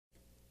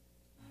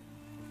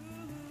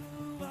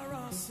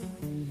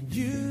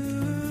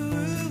You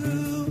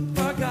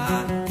are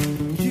God.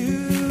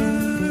 You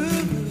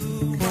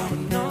are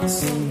an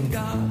awesome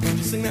God. Would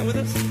you sing that with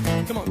us?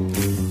 Come on.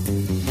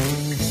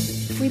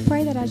 We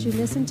pray that as you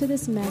listen to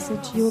this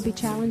message, you will be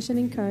challenged and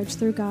encouraged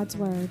through God's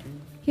Word.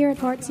 Here at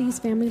Heart.It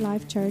Family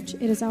Life Church,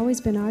 it has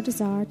always been our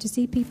desire to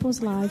see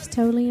people's lives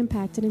totally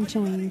impacted and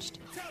changed.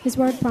 His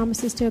Word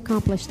promises to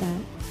accomplish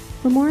that.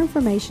 For more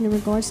information in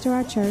regards to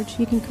our church,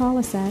 you can call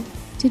us at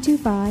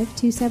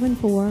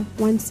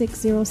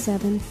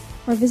 225-274-1607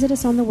 or visit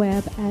us on the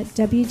web at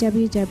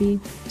www.hflc.us.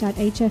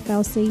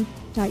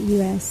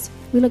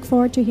 We look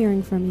forward to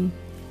hearing from you.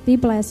 Be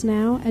blessed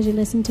now as you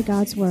listen to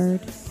God's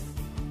Word.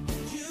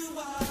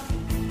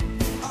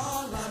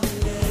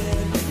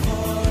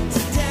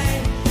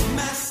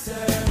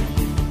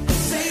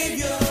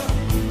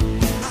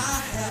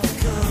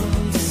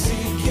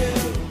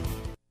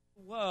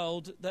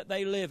 That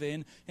they live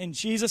in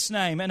Jesus'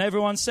 name. And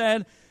everyone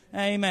said,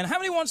 amen. How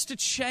many wants to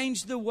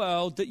change the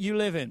world that you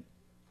live in?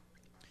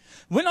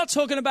 We're not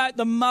talking about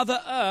the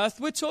Mother Earth.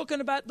 We're talking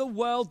about the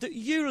world that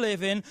you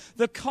live in,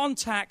 the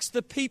contacts,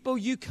 the people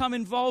you come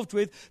involved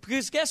with.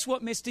 Because guess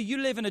what, mister? You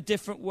live in a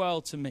different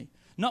world to me.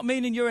 Not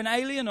meaning you're an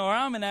alien or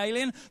I'm an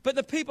alien, but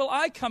the people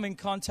I come in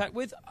contact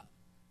with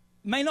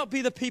may not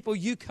be the people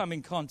you come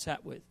in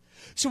contact with.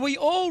 So we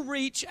all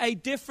reach a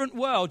different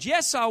world.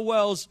 Yes, our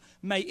worlds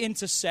may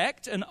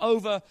intersect and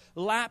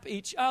overlap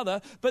each other,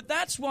 but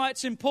that's why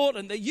it's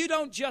important that you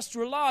don't just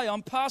rely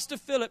on Pastor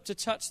Philip to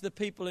touch the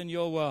people in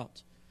your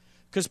world,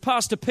 because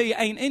Pastor P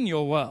ain't in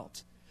your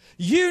world.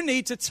 You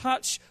need to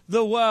touch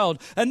the world.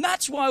 And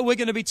that's why we're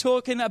going to be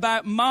talking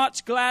about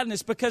March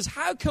Gladness, because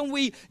how can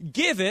we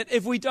give it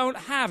if we don't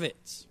have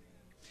it?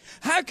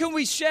 How can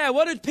we share?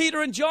 What did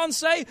Peter and John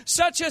say?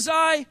 Such as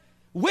I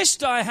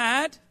wished I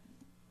had.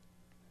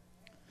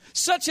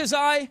 Such as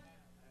I,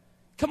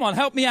 come on,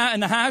 help me out in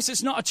the house.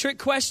 It's not a trick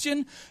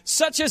question.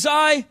 Such as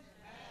I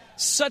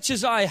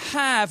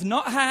have,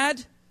 not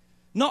had,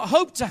 not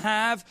hope to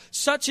have,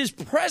 such as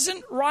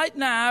present right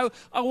now,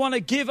 I want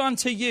to give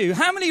unto you.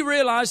 How many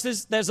realize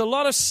there's a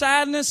lot of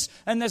sadness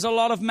and there's a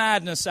lot of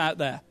madness out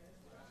there?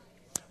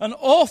 An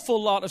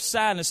awful lot of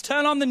sadness.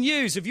 Turn on the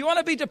news. If you want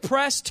to be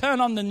depressed, turn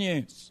on the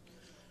news.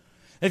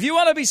 If you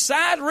want to be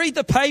sad, read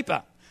the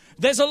paper.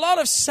 There's a lot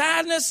of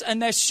sadness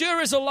and there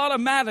sure is a lot of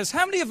madness.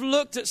 How many have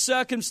looked at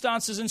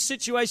circumstances and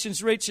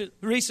situations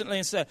recently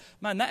and said,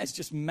 man, that is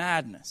just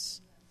madness?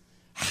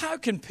 How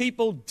can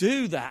people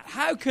do that?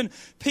 How can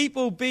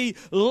people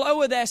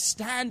lower their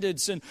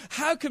standards? And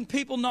how can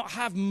people not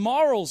have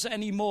morals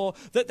anymore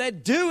that they're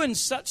doing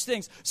such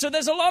things? So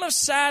there's a lot of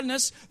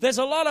sadness, there's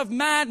a lot of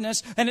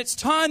madness, and it's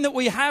time that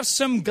we have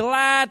some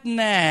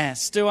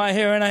gladness. Do I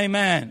hear an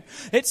amen?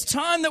 It's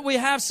time that we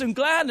have some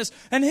gladness.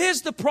 And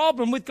here's the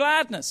problem with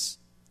gladness.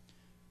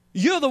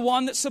 You're the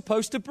one that's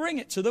supposed to bring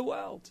it to the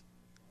world.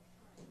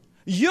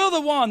 You're the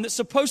one that's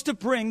supposed to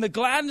bring the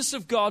gladness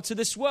of God to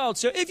this world.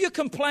 So if you're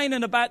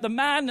complaining about the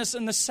madness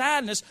and the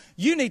sadness,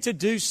 you need to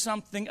do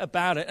something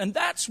about it. And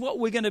that's what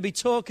we're going to be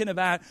talking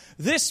about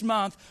this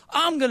month.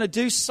 I'm going to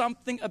do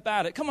something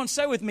about it. Come on,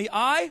 say with me,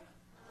 I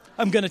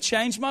am going to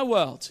change my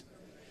world.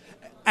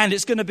 And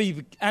it's going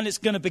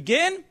to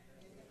begin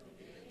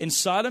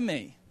inside of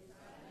me.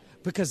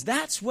 Because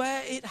that's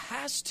where it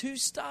has to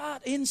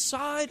start,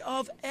 inside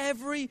of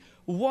every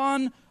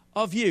one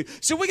of you.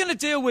 So we're going to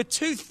deal with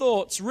two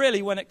thoughts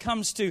really when it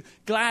comes to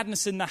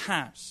gladness in the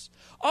house.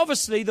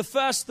 Obviously, the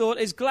first thought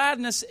is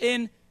gladness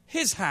in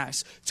his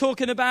house,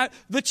 talking about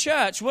the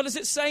church. What does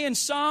it say in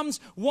Psalms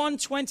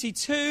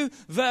 122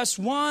 verse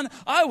 1?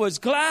 I was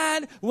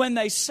glad when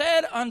they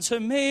said unto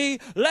me,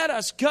 let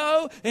us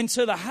go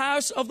into the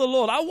house of the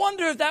Lord. I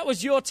wonder if that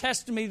was your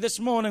testimony this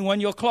morning when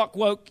your clock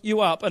woke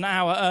you up an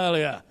hour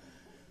earlier.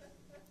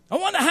 I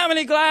wonder how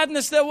many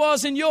gladness there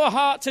was in your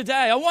heart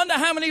today. I wonder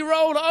how many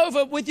rolled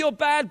over with your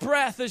bad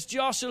breath, as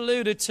Josh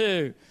alluded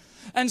to,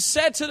 and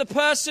said to the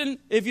person,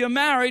 if you're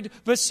married,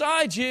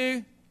 beside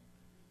you,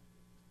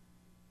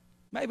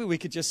 maybe we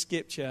could just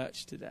skip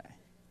church today.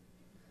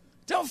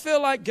 Don't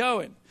feel like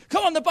going.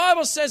 Come on, the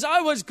Bible says, I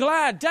was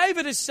glad.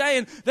 David is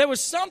saying there was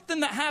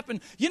something that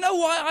happened. You know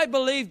why I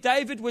believe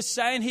David was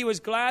saying he was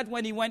glad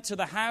when he went to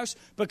the house?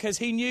 Because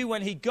he knew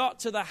when he got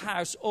to the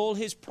house, all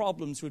his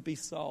problems would be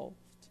solved.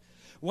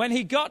 When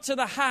he got to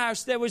the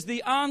house, there was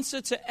the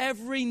answer to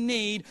every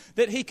need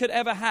that he could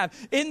ever have.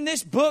 In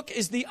this book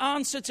is the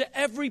answer to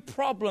every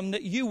problem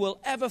that you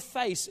will ever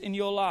face in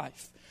your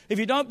life. If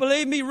you don't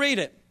believe me, read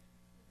it.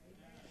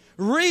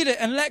 Read it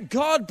and let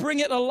God bring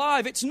it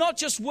alive. It's not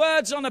just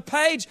words on a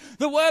page.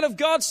 The Word of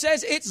God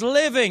says it's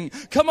living.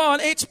 Come on,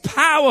 it's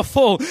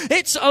powerful.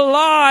 It's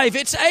alive.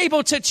 It's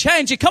able to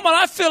change you. Come on,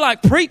 I feel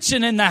like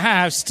preaching in the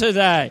house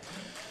today.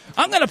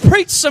 I'm going to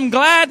preach some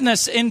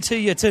gladness into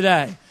you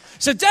today.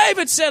 So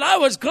David said, I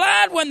was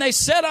glad when they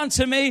said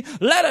unto me,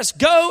 let us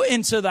go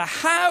into the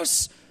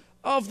house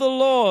of the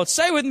Lord.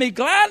 Say with me,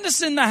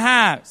 gladness in the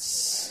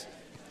house.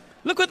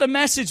 Look what the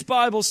Message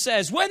Bible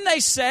says. When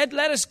they said,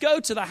 let us go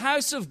to the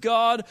house of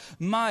God,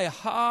 my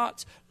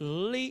heart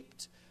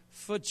leaped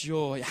for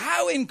joy.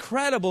 How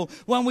incredible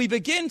when we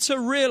begin to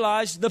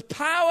realize the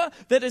power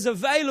that is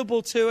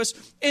available to us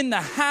in the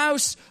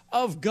house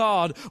of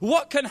God.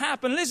 What can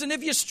happen? Listen,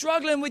 if you're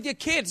struggling with your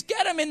kids,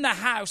 get them in the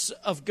house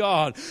of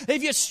God.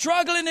 If you're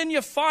struggling in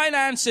your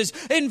finances,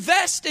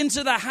 invest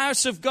into the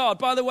house of God.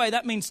 By the way,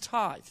 that means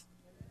tithe.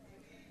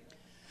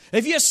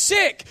 If you're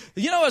sick,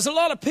 there's a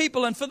lot of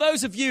people, and for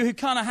those of you who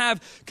kind of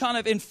have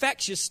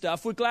infectious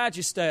stuff, we're glad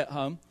you stay at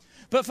home.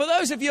 But for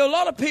those of you, a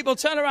lot of people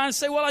turn around and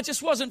say, well, I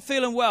just wasn't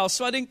feeling well,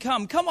 so I didn't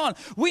come. Come on,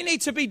 we need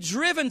to be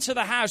driven to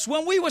the house.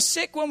 When we were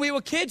sick, when we were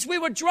kids, we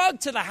were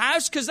drugged to the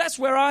house because that's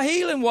where our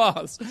healing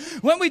was.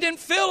 When we didn't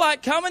feel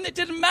like coming, it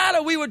didn't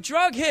matter. We were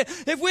drugged here.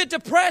 If we're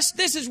depressed,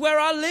 this is where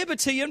our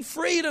liberty and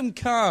freedom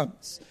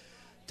comes.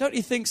 Don't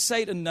you think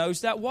Satan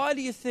knows that? Why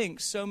do you think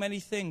so many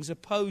things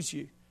oppose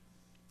you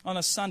on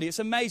a Sunday? It's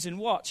amazing.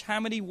 Watch how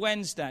many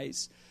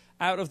Wednesdays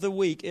out of the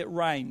week it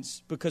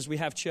rains because we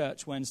have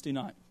church Wednesday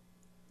night.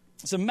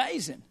 It's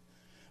amazing.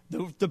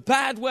 The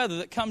bad weather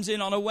that comes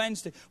in on a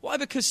Wednesday. Why?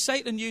 Because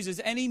Satan uses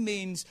any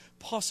means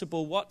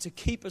possible, to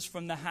keep us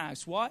from the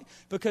house. Why?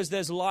 Because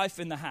there's life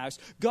in the house.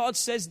 God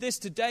says this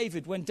to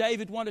David. When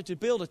David wanted to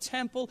build a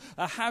temple,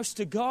 a house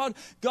to God,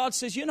 God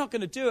says, you're not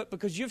going to do it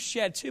because you've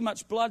shed too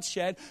much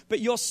bloodshed. But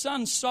your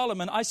son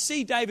Solomon, I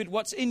see, David,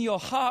 what's in your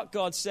heart,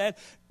 God said.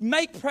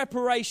 Make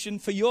preparation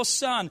for your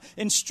son.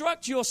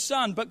 Instruct your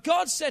son. But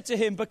God said to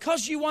him,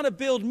 because you want to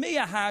build me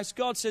a house,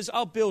 God says,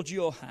 I'll build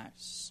your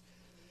house.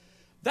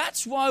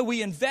 That's why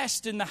we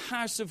invest in the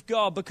house of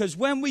God, because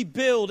when we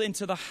build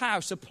into the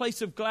house, a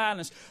place of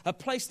gladness, a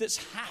place that's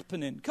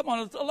happening. Come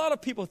on, a lot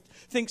of people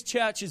think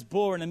church is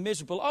boring and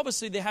miserable.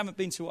 Obviously, they haven't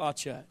been to our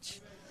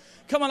church.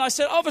 Come on, I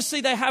said, obviously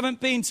they haven't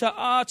been to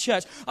our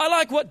church. I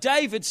like what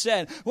David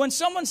said. When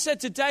someone said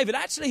to David,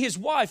 actually his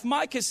wife,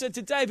 Micah, said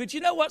to David, you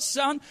know what,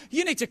 son?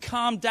 You need to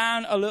calm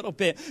down a little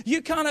bit.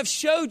 You kind of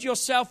showed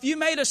yourself. You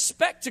made a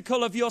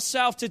spectacle of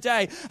yourself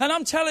today. And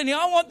I'm telling you,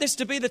 I want this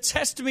to be the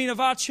testimony of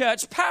our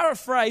church.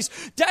 Paraphrase,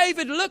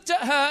 David looked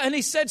at her and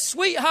he said,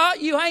 sweetheart,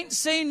 you ain't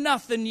seen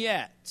nothing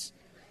yet.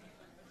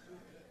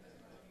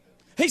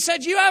 He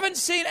said, you haven't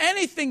seen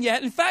anything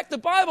yet. In fact, the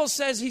Bible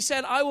says, he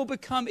said, I will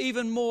become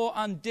even more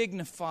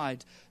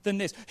undignified than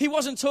this. He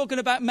wasn't talking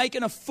about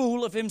making a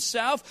fool of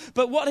himself,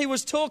 but what he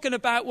was talking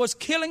about was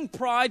killing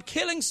pride,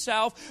 killing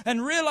self,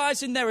 and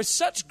realizing there is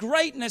such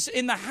greatness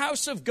in the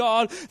house of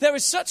God. There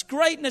is such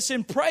greatness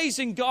in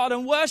praising God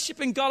and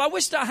worshiping God. I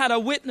wish I had a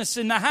witness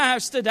in the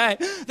house today.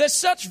 There's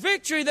such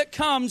victory that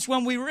comes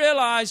when we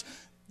realize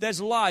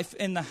there's life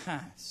in the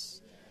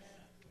house.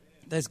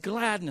 There's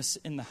gladness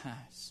in the house.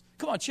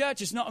 Come on,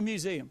 church is not a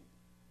museum.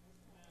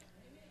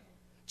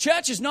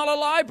 Church is not a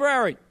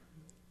library.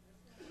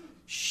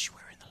 Shh,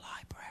 we're in the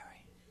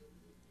library.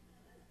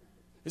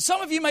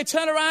 Some of you may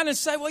turn around and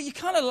say, well, you're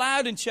kind of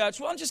loud in church.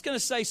 Well, I'm just going to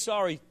say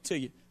sorry to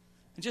you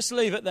and just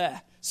leave it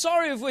there.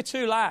 Sorry if we're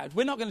too loud.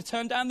 We're not going to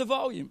turn down the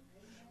volume.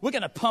 We're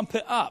going to pump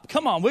it up.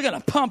 Come on, we're going to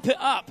pump it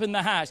up in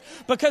the house.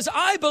 Because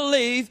I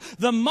believe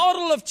the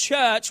model of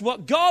church,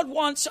 what God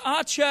wants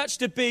our church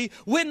to be,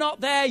 we're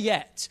not there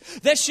yet.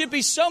 There should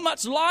be so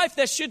much life.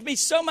 There should be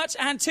so much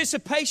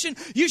anticipation.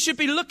 You should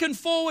be looking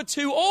forward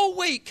to all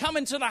week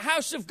coming to the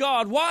house of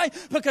God. Why?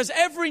 Because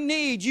every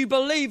need you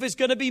believe is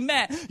going to be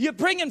met. You're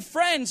bringing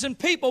friends and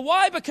people.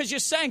 Why? Because you're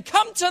saying,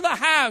 come to the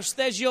house.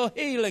 There's your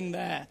healing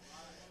there.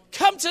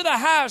 Come to the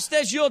house.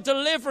 There's your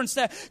deliverance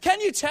there. Can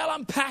you tell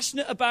I'm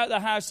passionate about the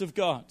house of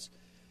God?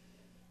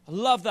 I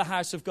love the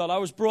house of God. I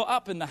was brought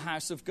up in the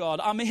house of God.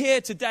 I'm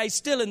here today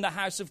still in the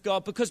house of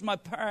God because my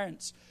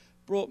parents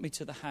brought me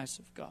to the house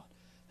of God.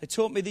 They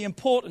taught me the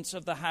importance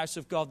of the house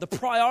of God, the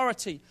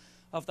priority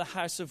of the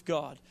house of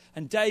God.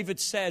 And David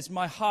says,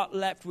 my heart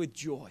leapt with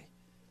joy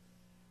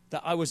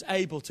that I was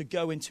able to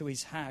go into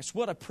his house.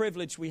 What a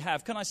privilege we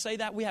have. Can I say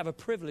that? We have a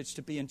privilege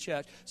to be in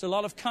church. There's a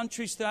lot of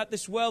countries throughout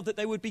this world that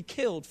they would be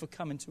killed for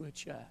coming to a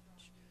church.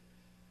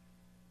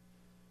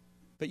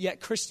 But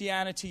yet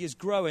Christianity is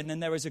growing,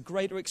 and there is a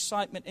greater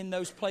excitement in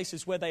those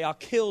places where they are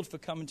killed for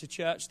coming to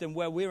church than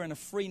where we're in a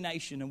free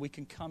nation and we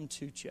can come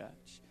to church.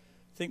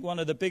 I think one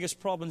of the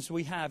biggest problems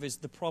we have is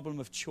the problem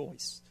of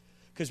choice,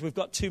 because we've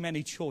got too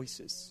many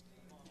choices.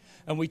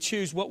 And we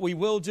choose what we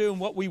will do and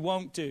what we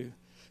won't do.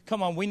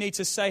 Come on, we need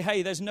to say,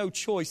 hey, there's no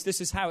choice.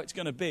 This is how it's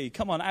going to be.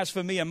 Come on, as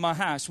for me and my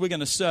house, we're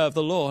going to serve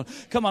the Lord.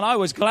 Come on, I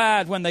was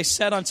glad when they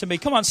said unto me,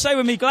 come on, say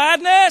with me,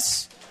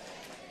 gladness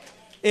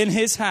in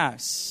his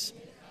house.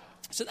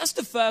 So that's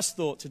the first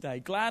thought today,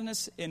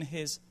 gladness in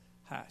his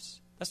house.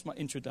 That's my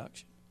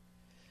introduction.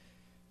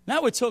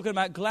 Now we're talking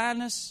about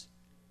gladness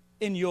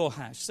in your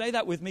house. Say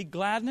that with me,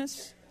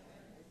 gladness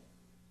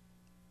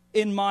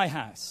in my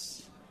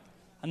house.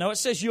 I know it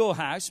says your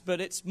house,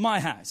 but it's my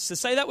house. So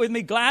say that with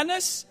me,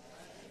 gladness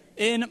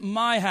in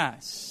my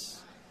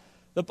house.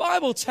 The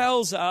Bible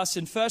tells us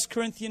in 1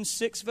 Corinthians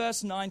 6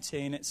 verse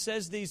 19, it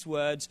says these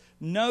words,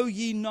 know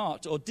ye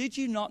not, or did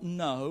you not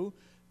know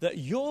that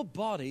your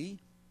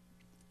body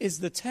is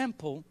the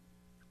temple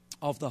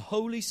of the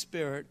Holy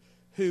Spirit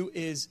who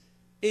is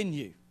in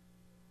you?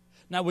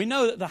 Now we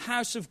know that the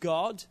house of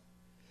God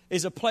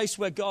is a place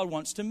where God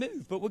wants to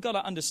move. But we've got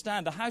to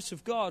understand the house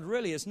of God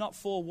really is not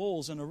 4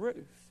 walls and a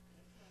roof.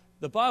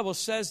 The Bible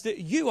says that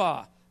you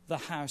are the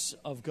house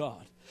of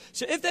God.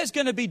 So if there's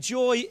going to be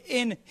joy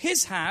in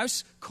his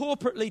house,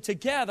 corporately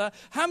together,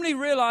 how many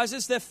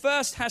realizes there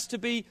first has to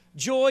be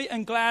joy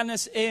and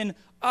gladness in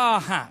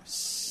our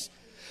house?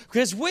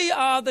 Because we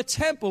are the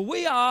temple,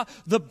 we are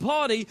the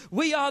body,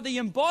 we are the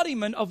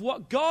embodiment of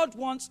what God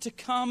wants to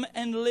come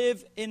and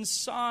live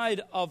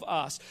inside of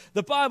us.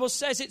 The Bible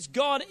says it's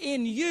God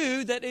in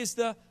you that is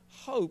the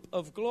hope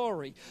of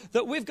glory.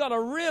 That we've got to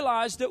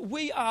realize that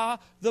we are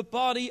the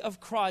body of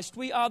Christ.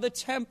 We are the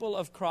temple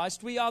of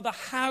Christ. We are the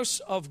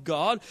house of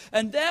God.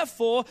 And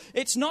therefore,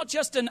 it's not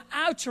just an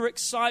outer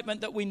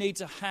excitement that we need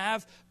to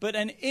have, but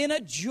an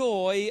inner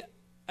joy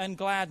and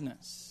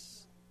gladness.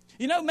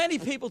 You know, many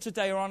people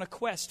today are on a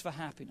quest for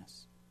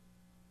happiness.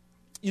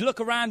 You look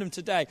around them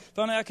today, if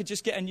only I could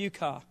just get a new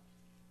car,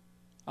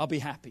 I'll be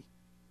happy.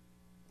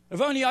 If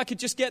only I could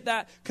just get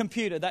that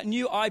computer, that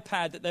new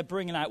iPad that they're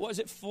bringing out. What is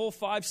it, 4,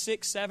 5,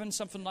 6, 7,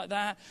 something like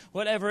that?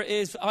 Whatever it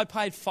is,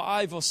 iPad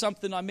 5 or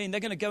something. I mean,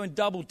 they're going to go in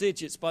double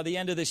digits by the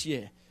end of this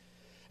year.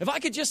 If I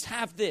could just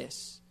have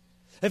this.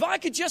 If I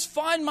could just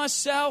find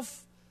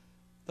myself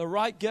the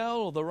right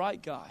girl or the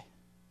right guy.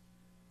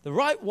 The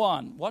right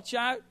one. Watch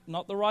out.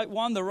 Not the right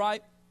one, the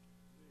right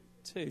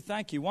two.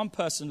 Thank you. One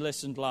person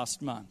listened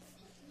last month.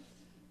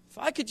 If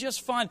I could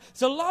just find...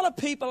 There's a lot of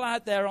people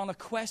out there on a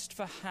quest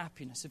for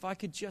happiness. If I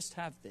could just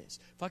have this.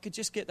 If I could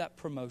just get that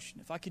promotion.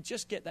 If I could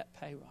just get that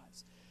pay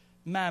rise.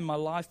 Man, my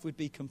life would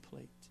be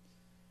complete.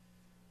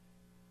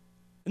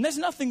 And there's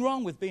nothing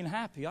wrong with being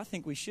happy. I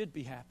think we should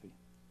be happy.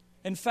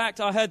 In fact,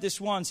 I heard this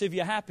once, if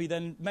you're happy,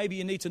 then maybe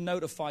you need to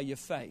notify your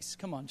face.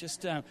 Come on,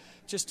 just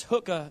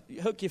hook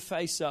your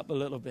face up a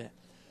little bit.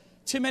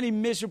 Too many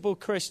miserable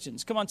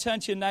Christians. Come on, turn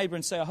to your neighbor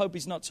and say, I hope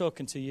he's not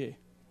talking to you.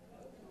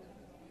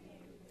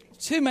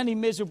 Too many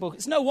miserable.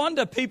 It's no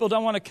wonder people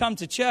don't want to come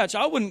to church.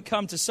 I wouldn't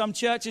come to some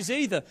churches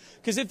either.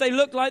 Because if they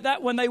look like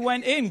that when they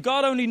went in,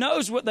 God only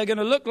knows what they're going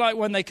to look like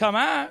when they come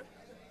out.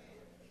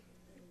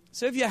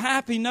 So if you're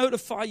happy,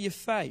 notify your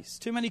face.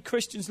 Too many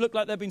Christians look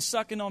like they've been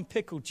sucking on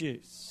pickle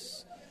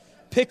juice.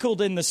 Pickled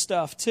in the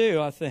stuff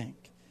too, I think.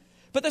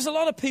 But there's a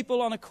lot of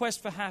people on a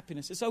quest for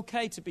happiness. It's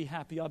okay to be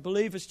happy. I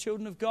believe as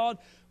children of God,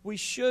 we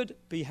should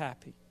be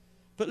happy.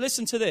 But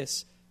listen to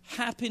this.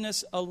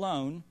 Happiness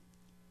alone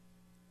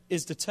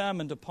is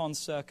determined upon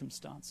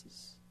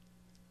circumstances.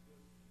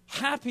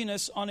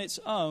 Happiness on its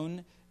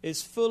own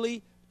is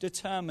fully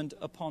determined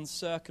upon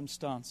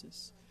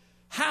circumstances.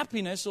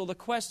 Happiness, or the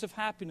quest of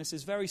happiness,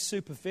 is very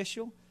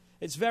superficial.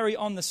 It's very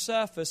on the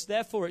surface.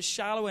 Therefore, it's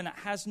shallow and it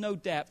has no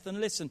depth. And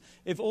listen,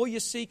 if all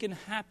you're seeking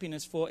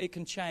happiness for, it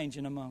can change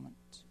in a moment.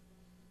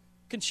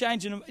 It can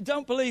change in a moment.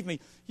 Don't believe me.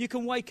 You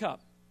can wake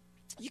up.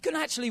 You can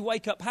actually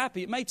wake up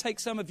happy. It may take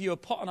some of you a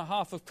pot and a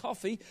half of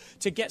coffee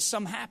to get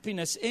some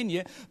happiness in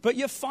you, but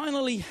you're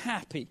finally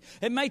happy.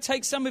 It may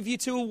take some of you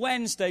to a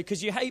Wednesday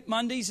because you hate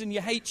Mondays and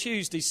you hate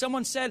Tuesdays.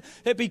 Someone said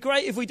it'd be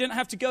great if we didn't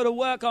have to go to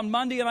work on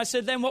Monday, and I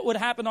said, then what would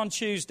happen on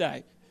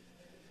Tuesday?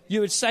 You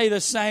would say the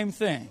same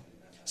thing.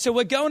 So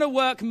we're going to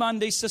work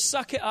Monday, so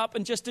suck it up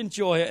and just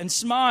enjoy it and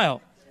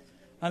smile.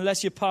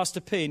 Unless you're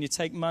Pastor P and you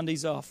take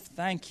Mondays off.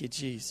 Thank you,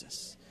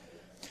 Jesus.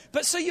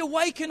 But so you're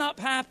waking up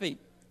happy.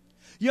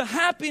 Your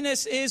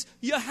happiness is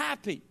you're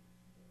happy.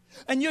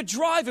 And you're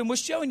driving. We're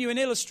showing you an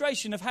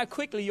illustration of how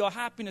quickly your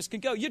happiness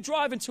can go. You're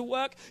driving to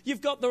work.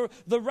 You've got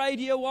the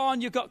radio on.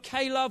 You've got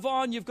K-Love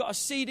on. You've got a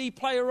CD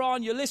player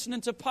on. You're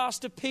listening to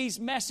Pastor P's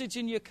message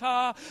in your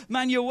car.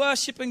 Man, you're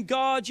worshiping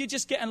God. You're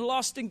just getting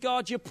lost in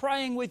God. You're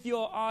praying with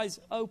your eyes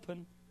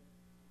open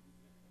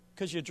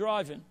because you're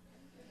driving.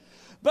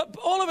 But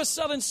all of a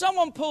sudden,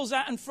 someone pulls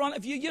out in front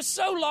of you. You're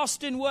so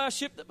lost in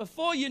worship that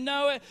before you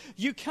know it,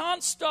 you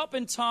can't stop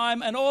in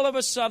time. And all of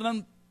a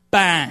sudden,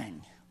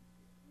 bang.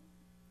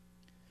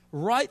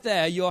 Right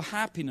there, your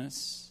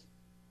happiness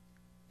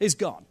is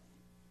gone.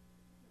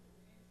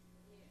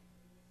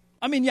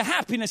 I mean, your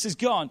happiness is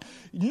gone.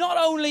 Not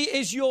only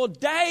is your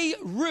day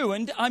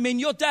ruined, I mean,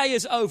 your day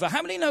is over.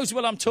 How many knows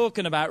what I'm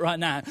talking about right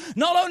now?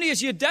 Not only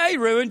is your day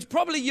ruined,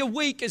 probably your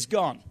week is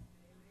gone.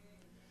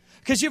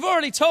 Because you've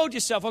already told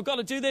yourself, I've got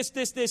to do this,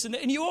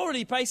 and you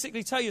already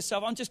basically tell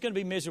yourself, I'm just going to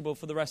be miserable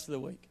for the rest of the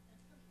week.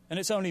 And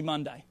it's only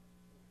Monday.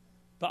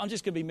 But I'm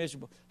just going to be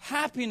miserable.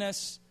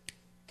 Happiness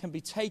can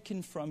be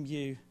taken from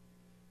you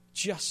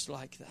just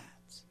like that.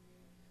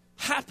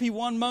 Happy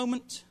one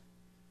moment,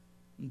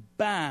 and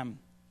bam,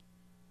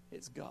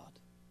 it's God.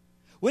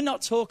 We're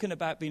not talking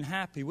about being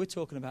happy. We're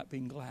talking about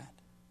being glad.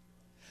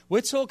 We're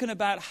talking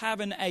about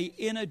having an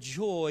inner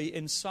joy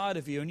inside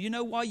of you. And you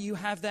know why you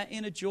have that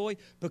inner joy?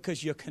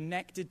 Because you're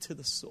connected to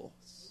the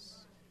source.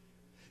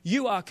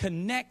 You are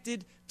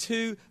connected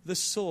to the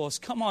source.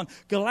 Come on.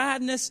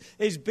 Gladness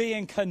is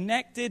being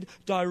connected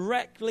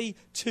directly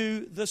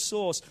to the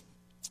source.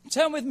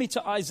 Turn with me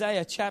to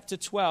Isaiah chapter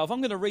 12.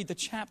 I'm going to read the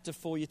chapter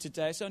for you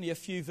today. It's only a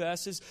few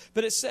verses.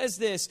 But it says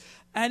this,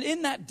 and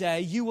in that day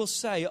you will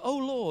say, O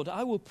Lord,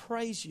 I will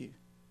praise you.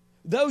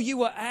 Though you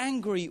were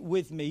angry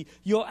with me,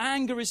 your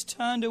anger is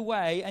turned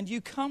away, and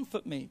you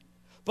comfort me.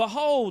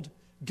 Behold,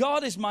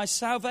 God is my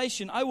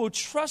salvation. I will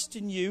trust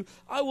in you.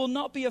 I will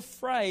not be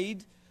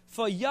afraid,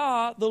 for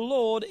Yah, the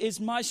Lord, is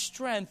my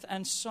strength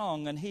and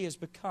song, and he has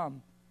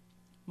become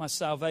my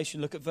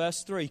salvation. Look at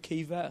verse 3,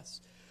 key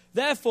verse.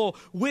 Therefore,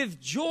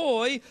 with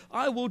joy,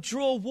 I will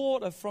draw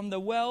water from the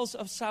wells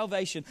of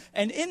salvation.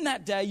 And in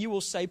that day you will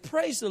say,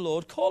 praise the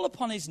Lord, call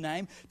upon his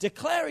name,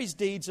 declare his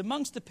deeds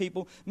amongst the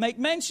people, make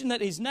mention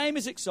that his name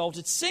is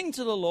exalted, sing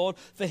to the Lord,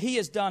 for he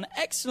has done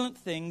excellent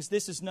things.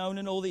 This is known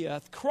in all the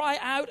earth. Cry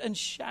out and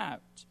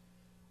shout,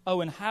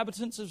 O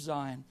inhabitants of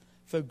Zion,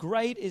 for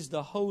great is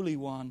the Holy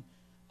One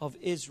of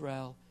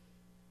Israel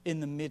in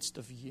the midst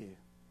of you.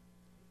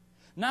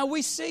 Now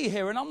we see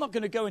here, and I'm not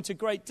going to go into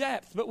great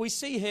depth, but we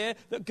see here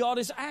that God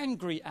is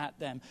angry at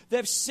them.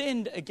 They've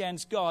sinned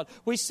against God.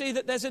 We see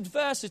that there's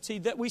adversity,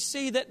 that we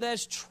see that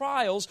there's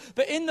trials,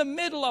 but in the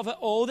middle of it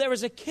all, there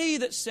is a key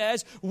that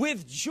says,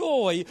 with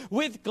joy,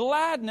 with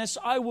gladness,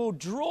 I will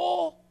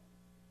draw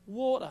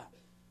water.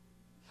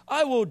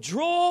 I will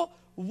draw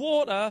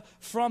water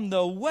from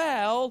the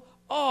well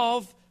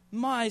of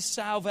my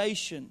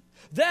salvation.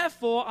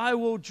 Therefore, I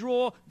will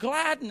draw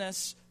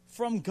gladness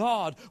from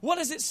God. What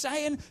is it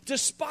saying?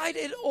 Despite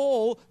it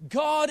all,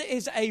 God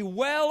is a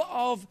well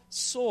of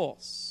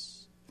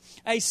source.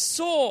 A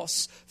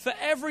source for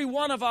every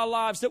one of our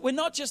lives, that we're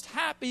not just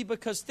happy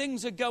because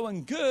things are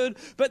going good,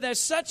 but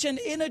there's such an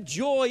inner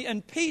joy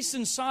and peace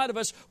inside of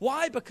us.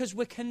 Why? Because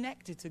we're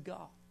connected to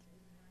God.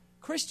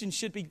 Christians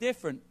should be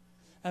different.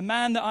 A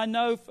man that I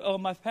know, or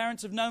my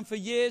parents have known for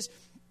years,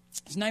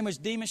 his name was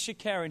Demas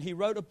Shakarian. He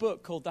wrote a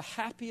book called The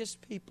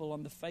Happiest People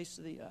on the Face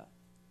of the Earth.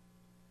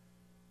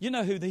 You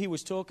know who he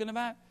was talking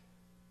about?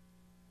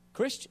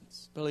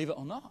 Christians, believe it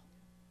or not.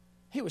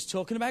 He was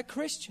talking about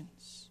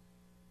Christians.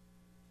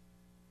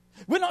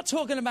 We're not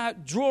talking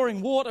about drawing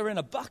water in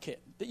a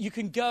bucket that you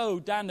can go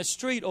down the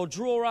street or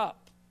draw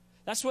up.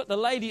 That's what the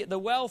lady at the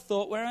well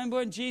thought. Remember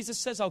when Jesus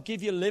says, I'll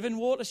give you living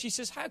water? She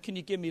says, how can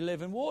you give me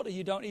living water?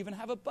 You don't even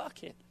have a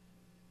bucket.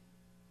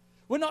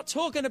 We're not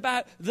talking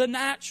about the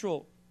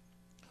natural.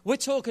 We're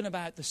talking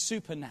about the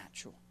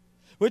supernatural.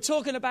 We're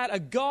talking about a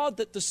God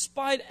that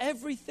despite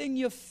everything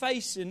you're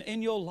facing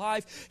in your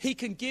life, he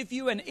can give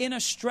you an inner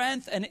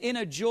strength, an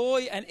inner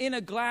joy, an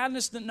inner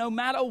gladness that no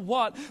matter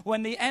what,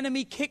 when the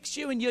enemy kicks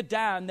you and you're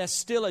down, there's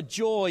still a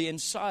joy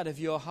inside of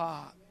your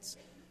heart.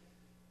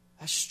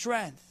 A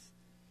strength.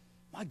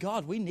 My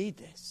God, we need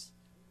this.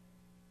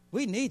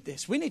 We need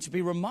this. We need to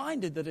be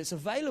reminded that it's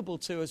available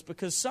to us,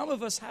 because some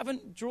of us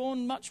haven't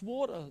drawn much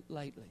water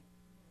lately.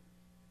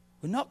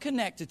 We're not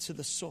connected to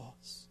the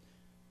source.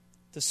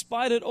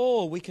 Despite it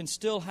all, we can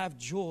still have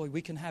joy.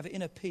 We can have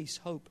inner peace,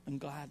 hope, and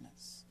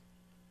gladness.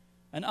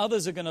 And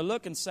others are going to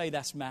look and say,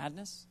 that's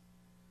madness.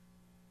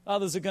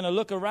 Others are going to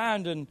look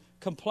around and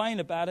complain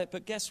about it.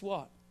 But guess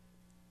what?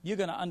 You're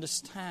going to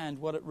understand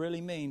what it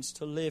really means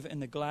to live in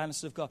the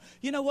gladness of God.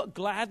 You know what?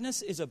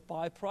 Gladness is a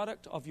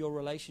byproduct of your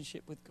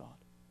relationship with God.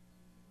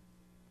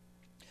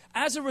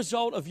 As a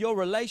result of your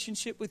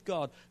relationship with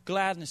God,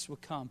 gladness will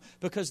come.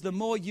 Because the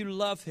more you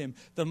love him,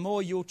 the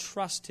more you'll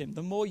trust him.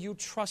 The more you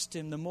trust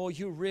him, the more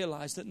you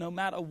realize that no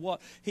matter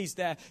what, he's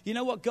there. You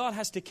know what? God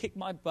has to kick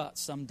my butt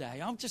someday.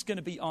 I'm just going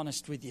to be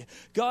honest with you.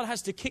 God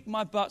has to kick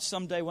my butt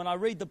someday when I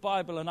read the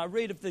Bible and I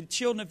read of the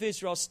children of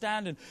Israel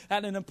standing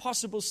at an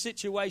impossible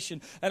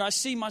situation. And I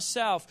see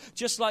myself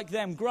just like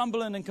them,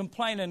 grumbling and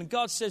complaining. And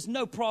God says,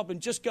 no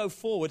problem, just go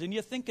forward. And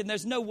you're thinking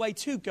there's no way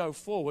to go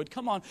forward.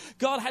 Come on.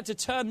 God had to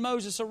turn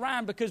Moses around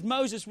because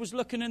Moses was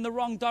looking in the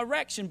wrong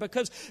direction.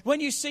 Because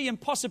when you see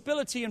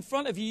impossibility in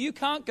front of you, you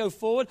can't go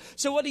forward.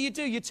 So what do?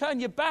 You turn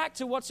your back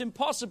to what's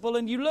impossible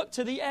and you look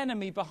to the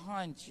enemy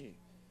behind you.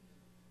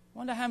 I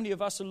wonder how many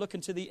of us are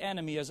looking to the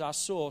enemy as our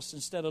source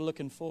instead of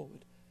looking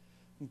forward.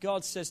 And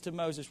God says to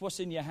Moses, what's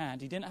in your hand?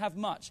 He didn't have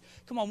much.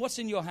 Come on, what's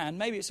in your hand?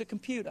 Maybe it's a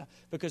computer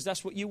because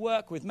that's what you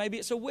work with. Maybe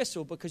it's a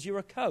whistle because you're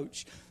a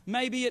coach.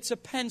 Maybe it's a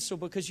pencil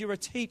because you're a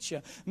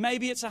teacher.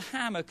 Maybe it's a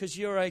hammer because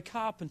you're a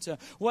carpenter.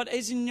 What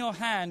is in your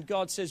hand,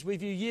 God says,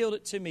 if you yield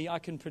it to me, I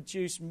can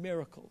produce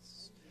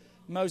miracles.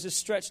 Moses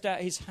stretched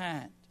out his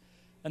hand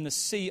and the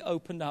sea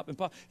opened up. And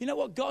you know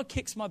what? God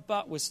kicks my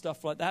butt with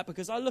stuff like that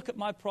because I look at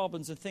my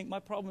problems and think my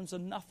problems are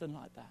nothing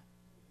like that.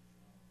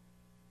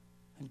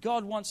 And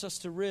God wants us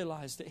to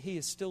realize that he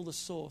is still the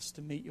source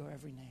to meet your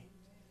every need.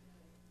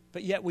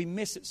 But yet we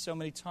miss it so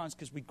many times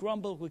because we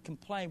grumble, we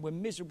complain, we're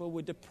miserable,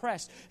 we're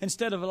depressed,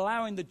 instead of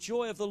allowing the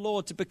joy of the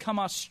Lord to become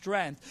our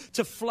strength,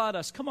 to flood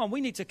us. Come on, we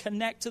need to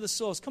connect to the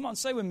source. Come on,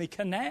 say with me,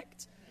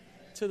 connect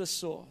to the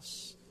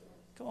source.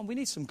 Come on, we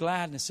need some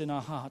gladness in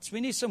our hearts.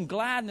 We need some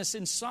gladness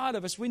inside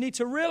of us. We need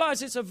to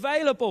realize it's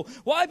available.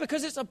 Why?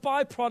 Because it's a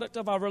byproduct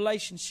of our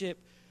relationship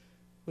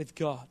with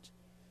God.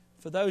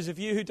 For those of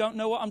you who don't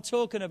know what I'm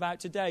talking about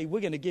today, we're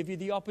going to give you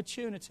the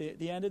opportunity at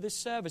the end of this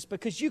service,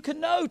 because you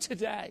can know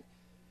today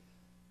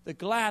the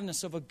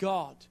gladness of a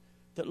God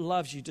that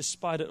loves you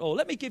despite it all.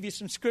 Let me give you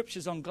some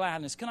scriptures on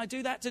gladness. Can I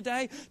do that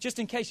today? Just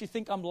in case you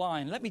think I'm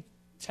lying, let me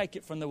take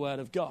it from the Word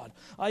of God.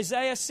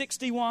 Isaiah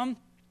 61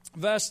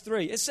 Verse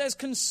 3, it says,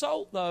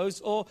 console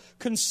those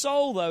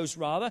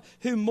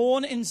who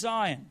mourn in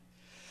Zion,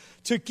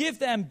 to give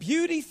them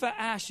beauty for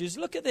ashes.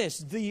 Look at this,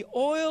 the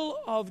oil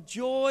of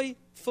joy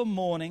for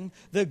mourning,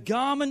 the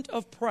garment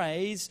of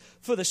praise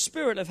for the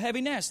spirit of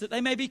heaviness, that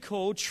they may be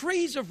called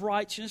trees of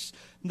righteousness,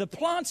 the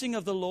planting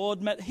of the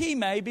Lord, that he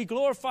may be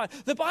glorified.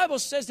 The Bible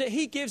says that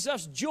he gives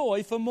us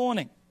joy for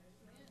mourning.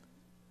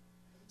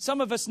 Some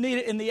of us need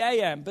it in the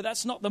AM, but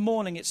that's not the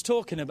morning it's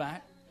talking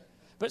about.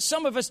 But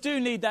some of us do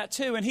need that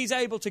too, and he's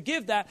able to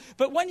give that.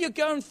 But when you're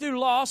going through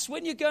loss,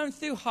 when you're going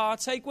through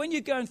heartache, when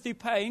you're going through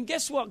pain,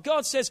 guess what?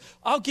 God says,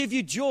 I'll give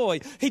you joy.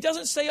 He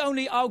doesn't say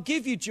only, I'll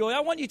give you joy. I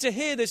want you to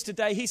hear this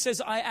today. He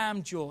says, I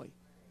am joy.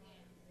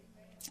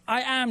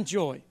 I am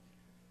joy.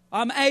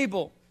 I'm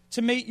able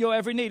to meet your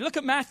every need. Look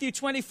at Matthew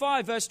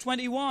 25, verse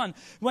 21,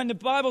 when the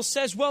Bible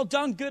says, well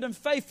done, good and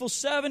faithful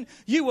servant.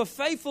 You were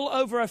faithful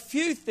over a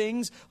few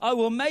things. I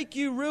will make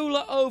you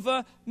ruler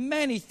over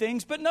many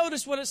things. But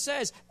notice what it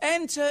says.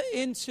 Enter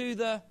into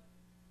the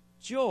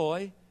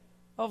joy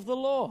of the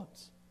Lord.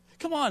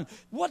 Come on,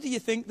 what do you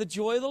think the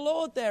joy of the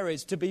Lord there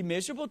is? To be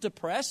miserable,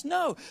 depressed?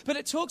 No. But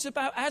it talks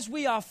about as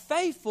we are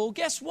faithful,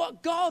 guess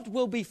what? God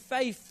will be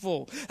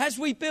faithful. As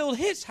we build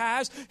his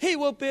house, he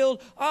will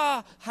build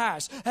our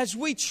house. As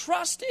we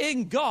trust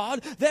in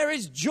God, there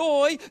is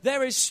joy,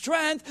 there is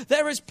strength,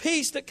 there is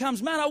peace that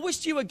comes. Man, I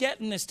wish you were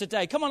getting this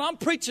today. Come on, I'm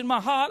preaching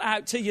my heart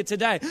out to you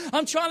today.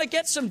 I'm trying to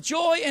get some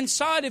joy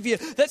inside of you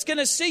that's going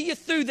to see you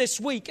through this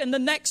week and the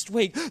next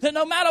week. That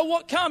no matter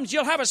what comes,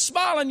 you'll have a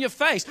smile on your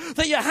face.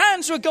 That your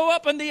hands will go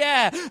up in the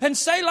air and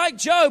say like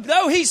Job,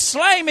 though he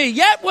slay me,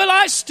 yet will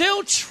I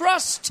still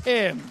trust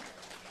him.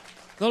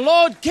 The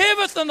Lord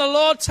giveth and the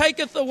Lord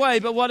taketh away.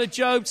 But what did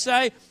Job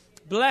say?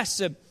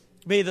 Blessed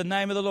be the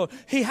name of the Lord.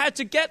 He had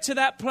to get to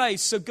that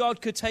place so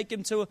God could take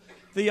him to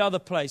the other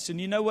place. And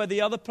you know where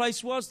the other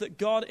place was? That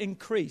God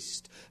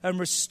increased and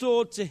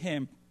restored to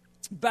him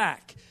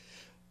back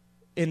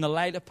in the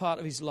later part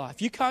of his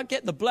life. You can't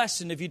get the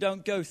blessing if you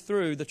don't go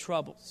through the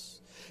troubles.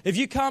 If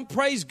you can't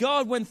praise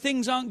God when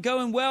things aren't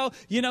going well,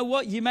 you know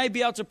what? You may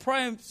be able to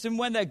praise him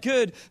when they're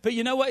good, but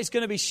you know what? It's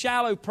going to be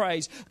shallow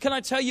praise. Can I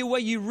tell you where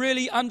you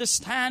really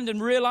understand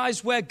and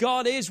realize where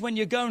God is when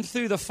you're going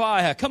through the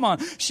fire? Come on.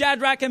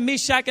 Shadrach and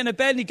Meshach and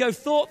Abednego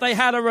thought they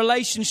had a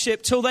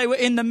relationship till they were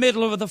in the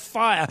middle of the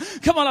fire.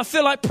 Come on, I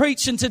feel like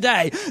preaching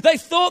today. They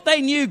thought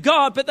they knew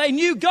God, but they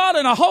knew God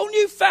in a whole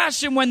new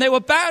fashion when they were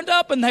bound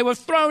up and they were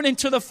thrown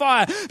into the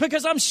fire.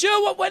 Because I'm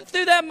sure what went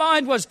through their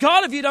mind was,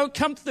 God, if you don't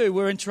come through,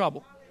 we're in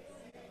trouble.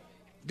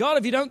 God,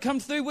 if you don't come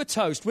through, we're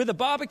toast. With a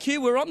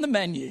barbecue, we're on the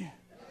menu.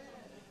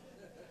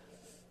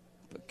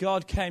 But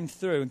God came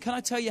through. And can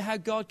I tell you how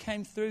God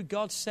came through?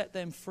 God set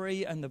them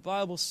free. And the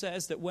Bible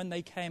says that when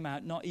they came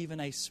out, not even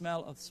a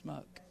smell of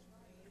smoke.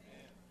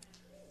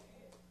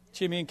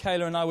 Jimmy and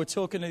Kayla and I were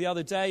talking the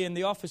other day in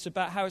the office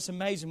about how it's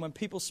amazing when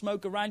people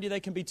smoke around you. They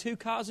can be 2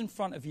 cars in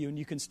front of you and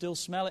you can still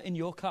smell it in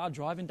your car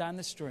driving down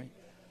the street.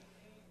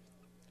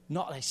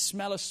 Not a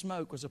smell of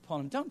smoke was upon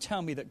them. Don't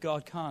tell me that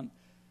God can't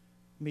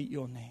meet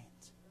your needs.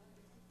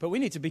 But we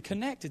need to be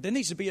connected. There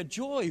needs to be a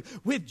joy.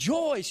 With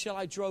joy shall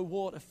I draw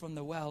water from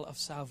the well of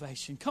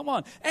salvation. Come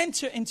on,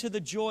 enter into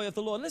the joy of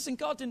the Lord. Listen,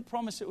 God didn't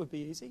promise it would be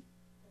easy.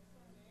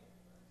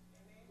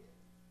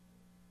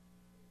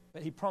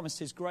 But he promised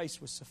his grace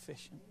was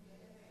sufficient.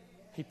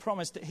 He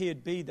promised that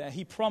he'd be there.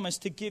 He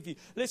promised to give you.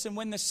 Listen,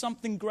 when there's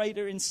something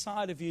greater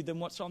inside of you than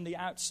what's on the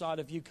outside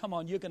of you, come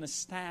on, you're going to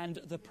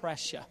stand the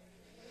pressure.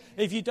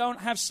 If you don't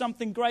have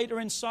something greater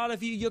inside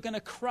of you, you're going to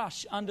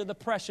crush under the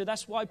pressure.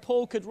 That's why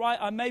Paul could write,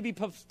 I may be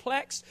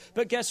perplexed,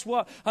 but guess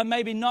what? I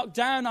may be knocked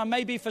down, I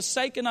may be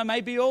forsaken, I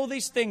may be all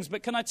these things.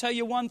 But can I tell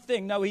you one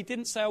thing? No, he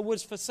didn't say I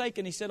was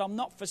forsaken. He said, I'm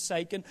not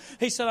forsaken.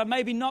 He said, I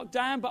may be knocked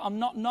down, but I'm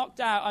not knocked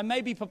out. I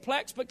may be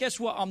perplexed, but guess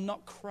what? I'm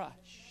not crushed.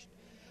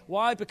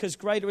 Why? Because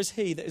greater is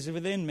he that is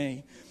within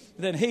me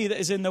than he that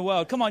is in the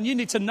world. Come on, you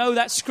need to know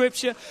that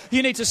scripture.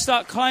 You need to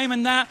start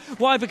claiming that.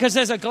 Why? Because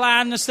there's a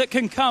gladness that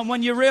can come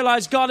when you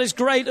realize God is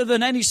greater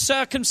than any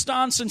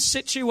circumstance and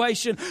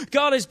situation.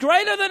 God is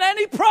greater than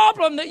any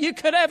problem that you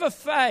could ever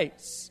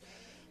face.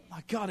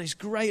 My God is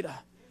greater.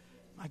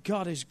 My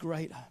God is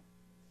greater.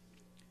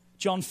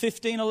 John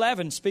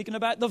 15:11, speaking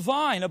about the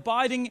vine,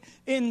 abiding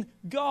in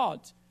God.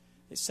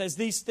 It says,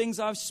 these things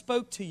I've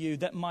spoke to you,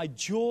 that my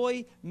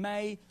joy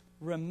may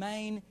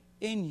remain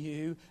in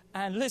you.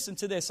 And listen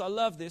to this, I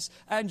love this.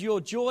 And your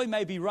joy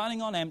may be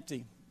running on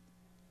empty.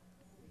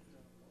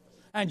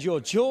 And your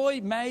joy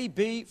may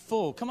be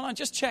full. Come on,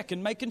 just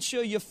checking, making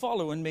sure you're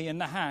following me in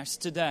the house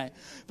today.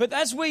 But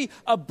as we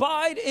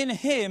abide in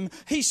him,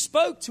 he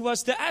spoke to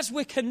us that as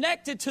we're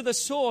connected to the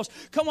source,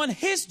 come on,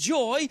 his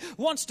joy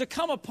wants to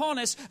come upon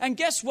us. And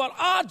guess what?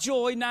 Our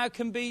joy now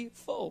can be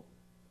full.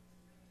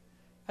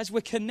 As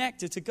we're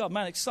connected to God.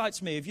 Man, it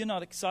excites me. If you're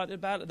not excited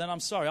about it, then I'm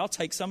sorry. I'll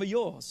take some of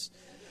yours.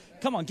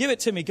 Come on, give it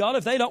to me, God.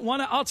 If they don't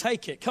want it, I'll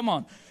take it. Come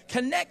on.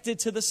 Connected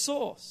to the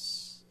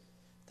source,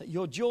 that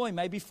your joy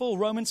may be full.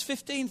 Romans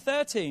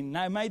 15:13.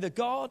 Now may the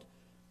God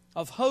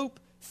of hope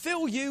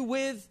fill you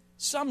with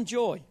some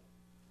joy.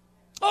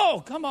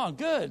 Oh, come on,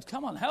 good.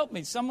 Come on, help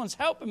me. Someone's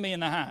helping me in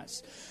the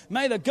house.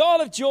 May the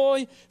God of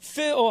joy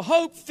or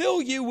hope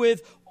fill you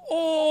with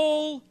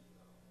all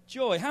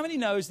joy. How many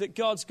knows that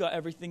God's got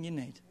everything you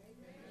need?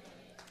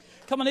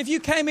 Come on, if you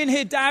came in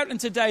here doubting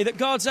today that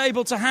God's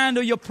able to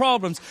handle your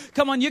problems,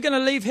 come on, you're going to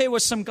leave here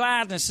with some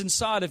gladness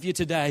inside of you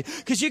today.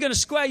 Because you're going to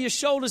square your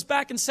shoulders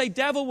back and say,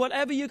 devil,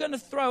 whatever you're going to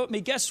throw at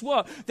me, guess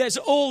what? There's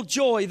all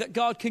joy that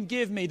God can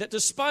give me, that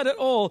despite it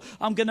all,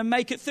 I'm going to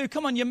make it through.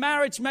 Come on, your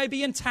marriage may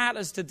be in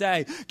tatters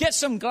today. Get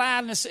some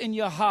gladness in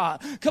your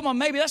heart. Come on,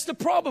 maybe that's the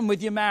problem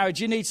with your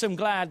marriage. You need some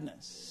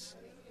gladness.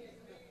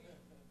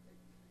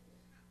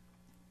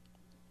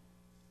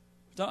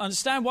 Don't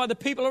understand why the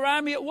people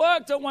around me at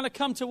work don't want to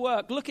come to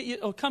work. Look at you,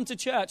 or come to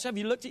church. Have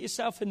you looked at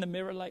yourself in the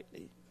mirror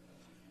lately?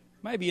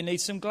 Maybe you need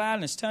some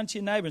gladness. Turn to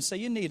your neighbor and say,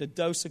 you need a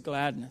dose of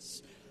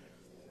gladness.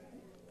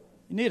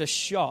 You need a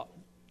shot.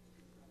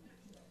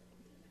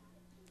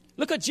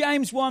 Look at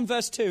James 1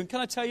 verse 2. And can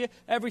I tell you,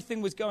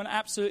 everything was going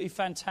absolutely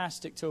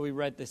fantastic till we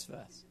read this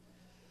verse.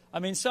 I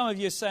mean, some of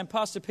you are saying,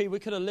 Pastor P, we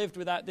could have lived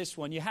without this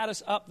one. You had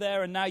us up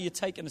there and now you're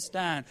taking a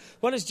stand.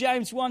 What is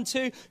James 1,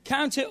 2?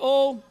 Count it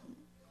all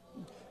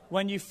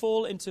when you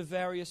fall into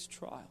various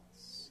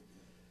trials.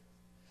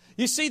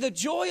 You see, the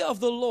joy of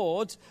the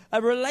Lord,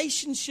 a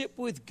relationship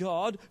with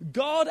God,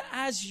 God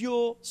as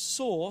your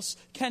source,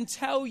 can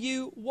tell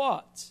you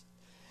what?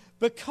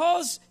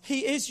 Because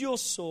He is your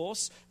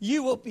source,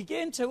 you will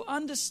begin to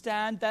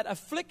understand that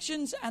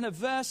afflictions and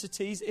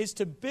adversities is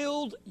to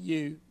build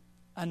you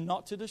and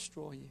not to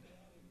destroy you.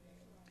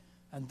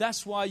 And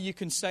that's why you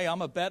can say,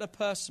 I'm a better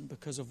person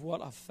because of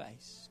what I've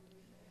faced.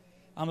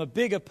 I'm a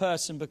bigger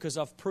person because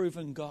I've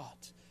proven God.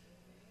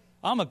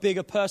 I'm a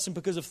bigger person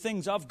because of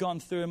things I've gone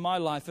through in my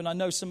life, and I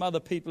know some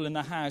other people in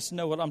the house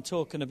know what I'm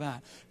talking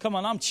about. Come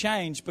on, I'm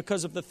changed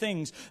because of the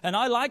things. And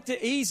I liked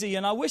it easy,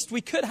 and I wished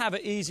we could have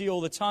it easy all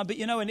the time. But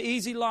you know, an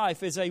easy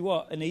life is a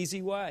what? An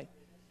easy way.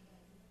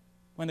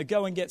 When the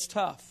going gets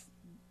tough,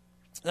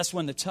 that's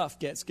when the tough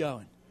gets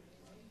going.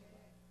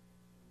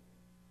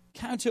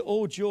 Count it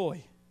all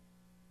joy.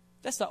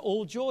 That's that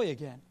all joy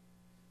again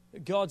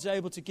that God's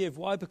able to give.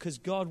 Why? Because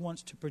God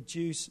wants to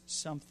produce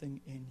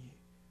something in you.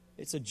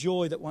 It's a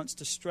joy that wants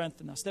to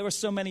strengthen us. There are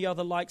so many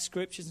other like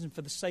scriptures, and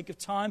for the sake of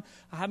time,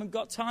 I haven't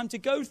got time to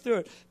go through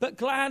it. But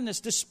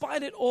gladness,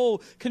 despite it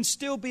all, can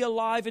still be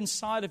alive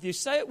inside of you.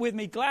 Say it with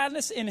me.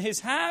 Gladness in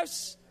His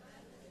house.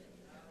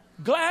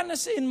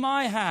 Gladness in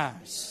my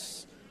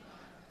house.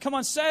 Come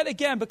on, say it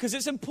again, because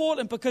it's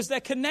important, because they're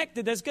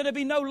connected. There's going to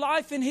be no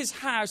life in His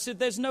house if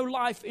there's no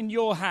life in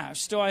your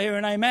house. Do I hear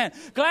an amen?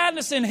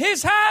 Gladness in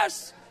His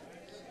house,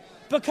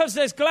 because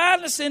there's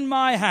gladness in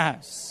my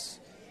house.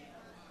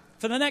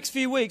 For the next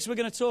few weeks, we're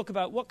going to talk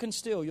about what can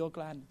steal your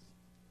gladness.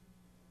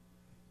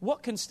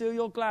 What can steal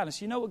your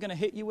gladness? You know what we're going to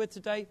hit you with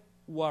today?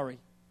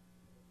 Worry.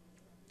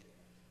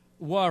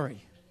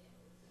 Worry.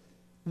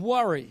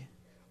 Worry.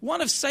 One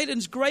of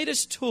Satan's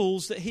greatest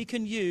tools that he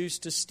can use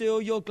to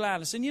steal your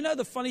gladness. And you know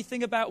the funny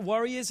thing about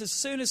worry is, as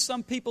soon as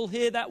some people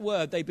hear that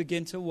word, they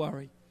begin to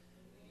worry.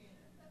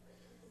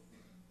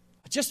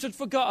 I just had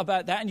forgot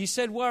about that, and you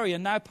said worry,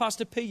 and now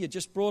Pastor P, you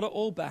just brought it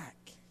all back.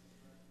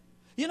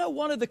 You know,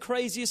 one of the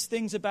craziest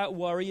things about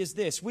worry is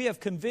this. We have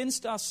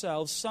convinced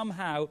ourselves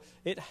somehow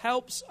it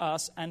helps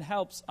us and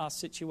helps our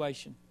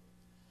situation.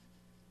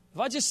 If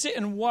I just sit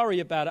and worry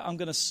about it, I'm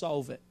going to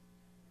solve it.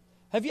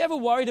 Have you ever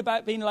worried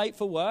about being late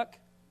for work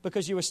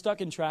because you were stuck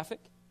in traffic?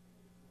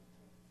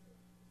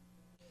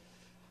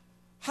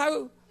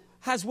 How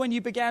has, when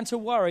you began to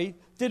worry,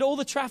 did all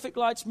the traffic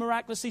lights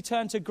miraculously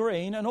turn to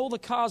green and all the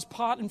cars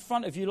part in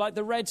front of you like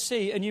the Red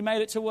Sea and you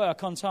made it to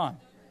work on time?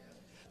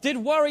 Did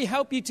worry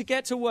help you to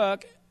get to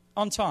work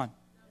on time?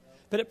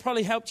 But it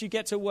probably helped you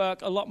get to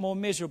work a lot more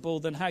miserable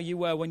than how you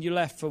were when you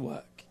left for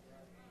work.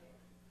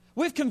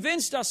 We've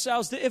convinced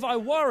ourselves that if I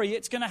worry,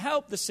 it's going to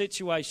help the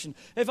situation.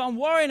 If I'm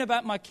worrying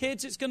about my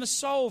kids, it's going to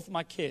solve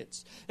my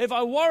kids. If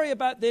I worry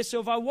about this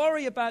or if I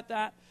worry about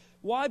that,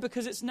 why?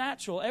 Because it's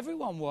natural.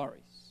 Everyone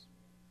worries.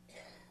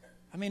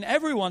 I mean,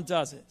 everyone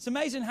does it. It's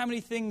amazing how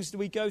many things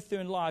we go through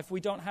in life we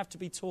don't have to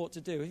be taught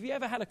to do. Have you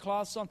ever had a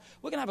class on?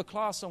 We're going to have a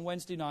class on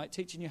Wednesday night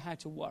teaching you how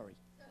to worry.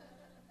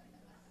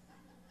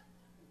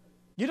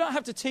 You don't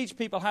have to teach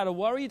people how to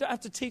worry. You don't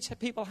have to teach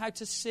people how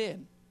to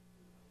sin.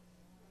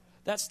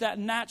 That's that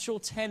natural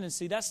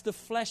tendency. That's the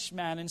flesh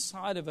man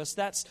inside of us.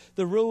 That's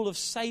the rule of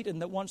Satan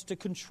that wants to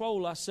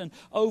control us and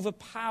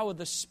overpower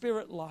the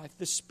spirit life,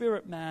 the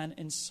spirit man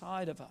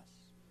inside of us.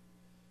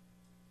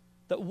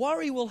 That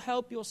worry will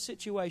help your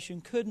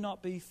situation could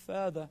not be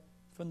further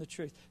from the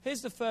truth.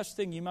 Here's the first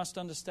thing you must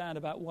understand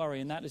about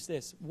worry, and that is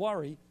this.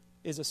 Worry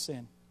is a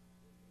sin.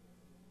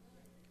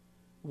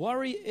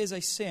 Worry is a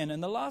sin.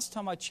 And the last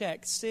time I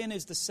checked, sin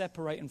is the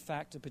separating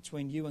factor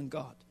between you and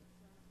God.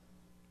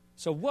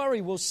 So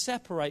worry will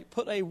separate,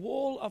 put a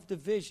wall of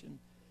division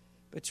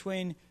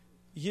between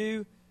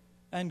you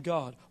and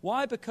God.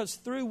 Why? Because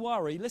through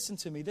worry, listen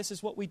to me, this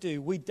is what we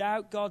do. We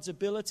doubt God's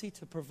ability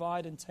to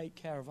provide and take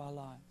care of our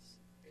lives.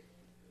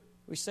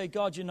 We say,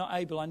 God, you're not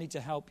able, I need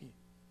to help you.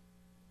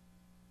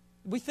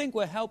 We think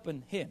we're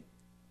helping Him.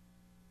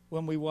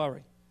 when we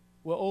worry.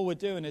 All we're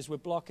doing is we're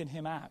blocking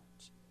him out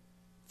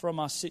from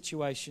our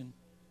situation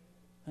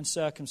and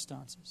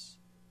circumstances.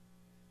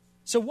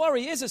 So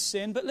worry is a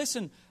sin, but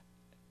listen,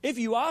 if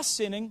you are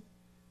sinning,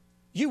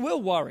 you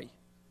will worry.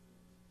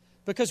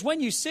 Because when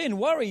you sin,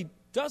 worry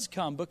does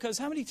come. Because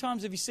how many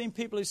times have you seen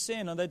people who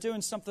sin and they're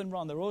doing something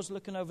wrong? They're always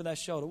looking over their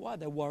shoulder. Why?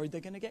 They're worried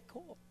they're going to get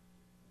caught.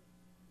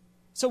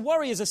 So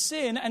worry is a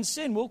sin, and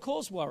sin will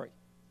cause worry.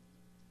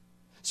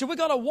 So we've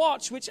got to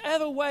watch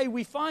whichever way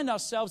we find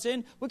ourselves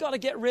in. We've got to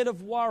get rid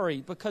of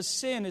worry, because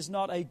sin is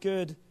not a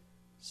good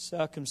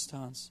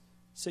circumstance,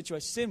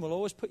 situation. Sin will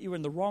always put you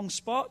in the wrong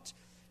spot,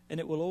 and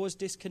it will always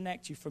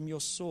disconnect you from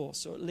your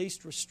source, or at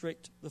least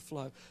restrict the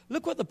flow.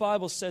 Look what the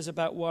Bible says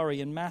about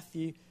worry in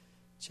Matthew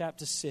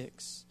chapter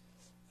 6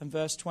 and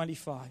verse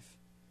 25.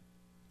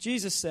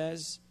 Jesus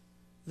says,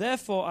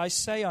 "Therefore I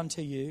say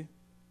unto you,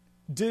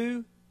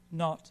 do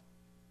not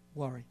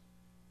worry."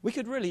 We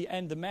could really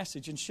end the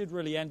message, and should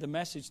really end the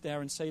message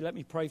there and say, "Let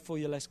me pray for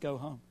you, let's go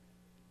home."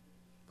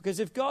 Because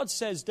if God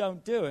says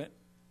don't do it,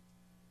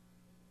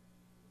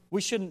 we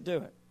shouldn't do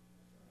it.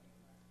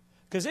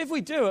 Because if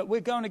we do it, we're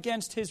going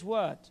against his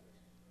word.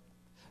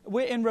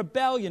 We're in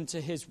rebellion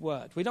to his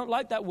word. We don't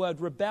like that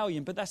word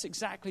rebellion, but that's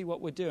exactly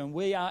what we're doing.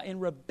 We are in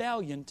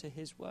rebellion to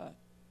his word.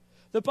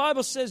 The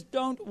Bible says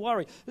don't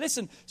worry.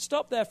 Listen,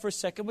 stop there for a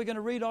second. We're going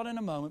to read on in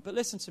a moment, but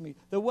listen to me.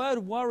 The word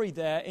worry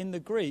there in the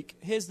Greek,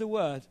 here's the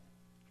word,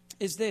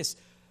 is this,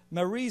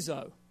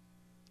 merizo.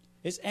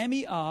 It's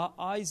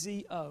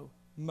M-E-R-I-Z-O,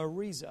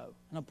 merizo.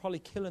 And I'm probably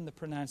killing the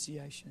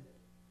pronunciation,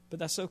 but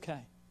that's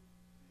okay.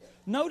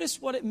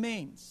 Notice what it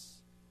means.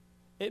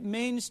 It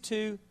means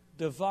to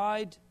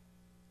divide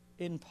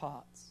in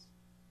parts.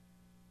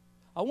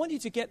 I want you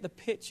to get the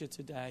picture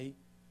today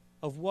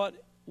of what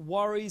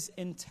worry's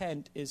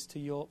intent is to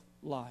your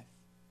life.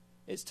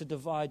 It's to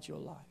divide your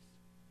life,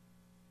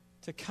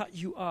 to cut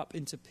you up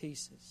into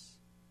pieces,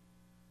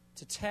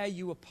 to tear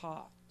you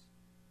apart,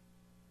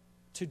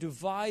 to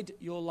divide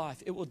your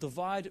life. It will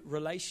divide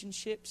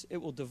relationships. It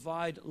will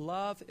divide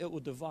love. It will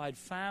divide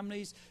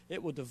families.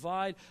 It will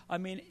divide.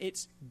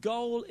 Its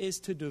goal is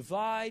to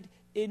divide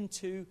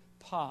into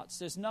parts.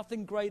 There's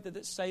nothing greater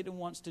that Satan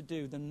wants to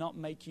do than not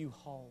make you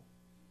whole.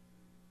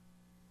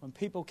 When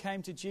people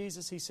came to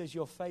Jesus, he says,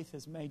 your faith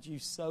has made you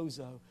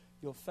sozo.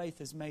 Your faith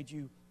has made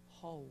you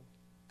whole,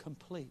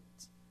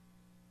 complete.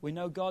 We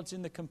know God's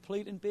in the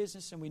completing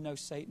business, and we know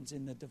Satan's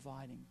in the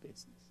dividing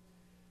business.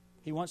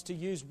 He wants to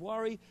use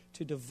worry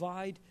to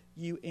divide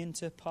you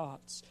into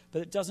parts.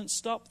 But it doesn't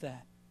stop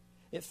there.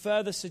 It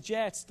further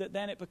suggests that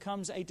then it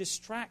becomes a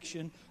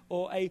distraction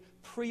or a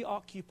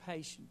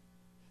preoccupation.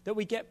 That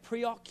we get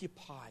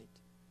preoccupied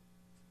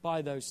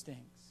by those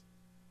things.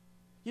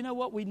 You know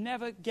what? We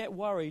never get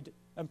worried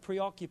and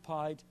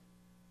preoccupied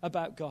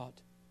about God.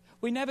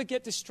 We never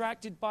get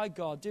distracted by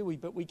God, do we?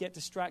 But we get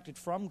distracted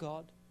from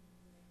God,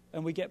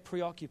 and we get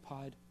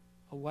preoccupied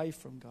away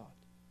from God.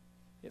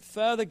 It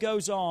further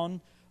goes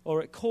on,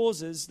 or it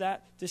causes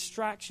that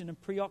distraction and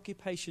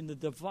preoccupation, the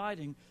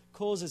dividing,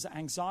 causes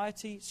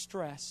anxiety,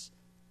 stress,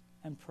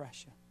 and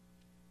pressure.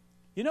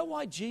 You know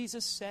why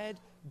Jesus said,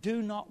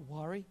 do not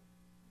worry?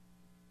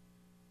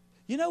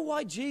 You know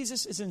why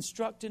Jesus is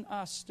instructing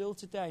us still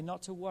today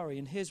not to worry?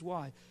 And here's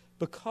why.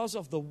 Because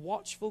of the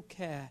watchful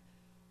care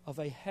of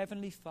a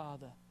heavenly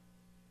Father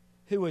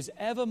who is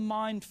ever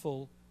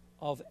mindful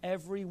of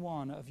every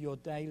one of your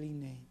daily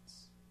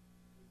needs.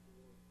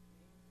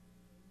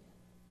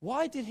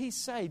 Why did he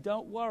say,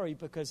 don't worry?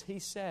 Because he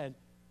said,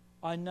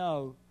 I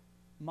know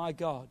my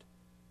God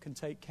can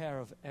take care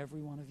of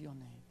every one of your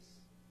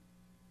needs.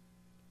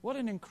 What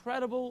an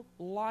incredible,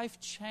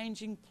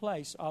 life-changing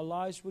place our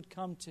lives would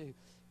come to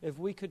if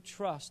we could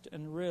trust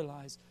and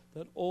realize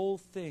that all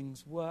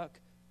things work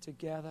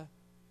together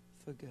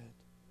for good,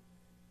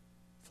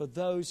 for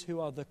those who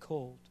are the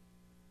called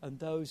and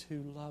those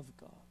who love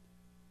God.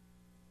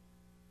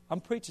 I'm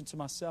preaching to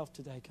myself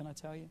today, can I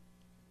tell you?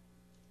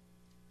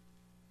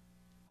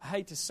 I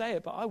hate to say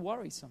it, but I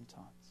worry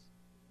sometimes.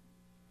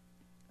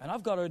 And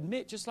I've got to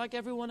admit, just like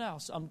everyone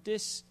else, I'm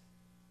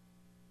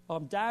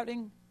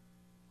doubting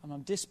and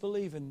I'm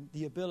disbelieving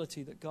the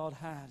ability that God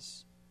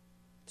has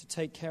to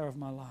take care of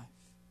my life.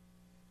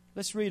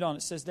 Let's read on.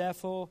 It says,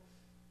 therefore,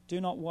 do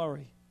not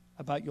worry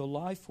about your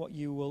life, what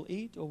you will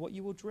eat or what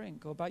you will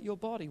drink, or about your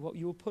body, what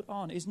you will put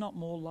on. Is not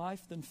more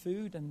life than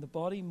food, and the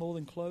body more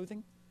than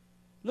clothing?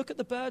 Look at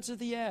the birds of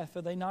the air,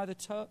 for they neither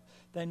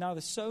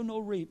sow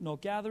nor reap nor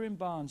gather in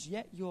barns,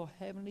 yet your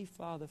heavenly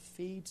Father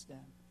feeds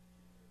them.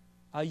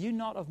 Are you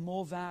not of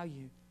more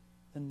value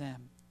than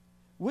them?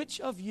 Which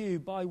of you,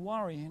 by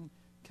worrying,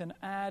 can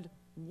add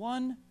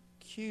 1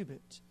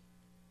 cubit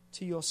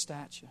to your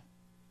stature?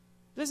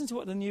 Listen to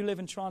what the New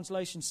Living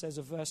Translation says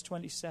of verse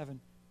 27.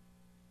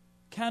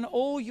 Can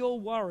all your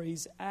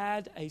worries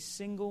add a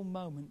single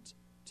moment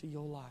to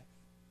your life?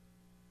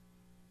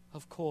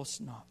 Of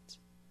course not.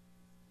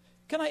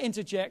 Can I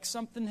interject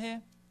something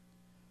here?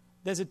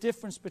 There's a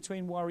difference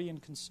between worry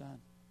and concern.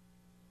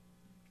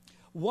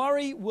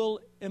 Worry will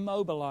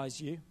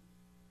immobilize you,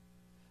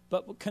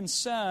 but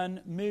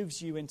concern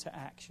moves you into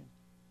action.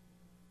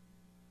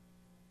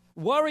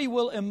 Worry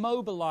will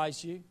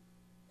immobilize you,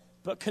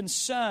 but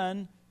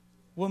concern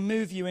will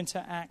move you into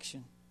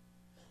action.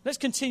 Let's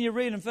continue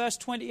reading. Verse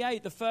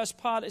 28, the first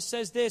part, it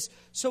says this,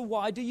 so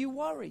why do you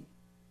worry?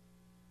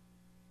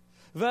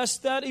 Verse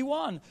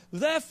 31,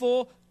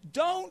 therefore,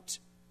 don't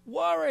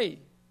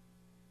worry.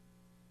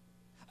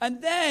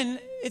 And then,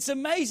 it's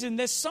amazing,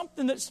 there's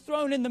something that's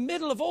thrown in the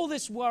middle of all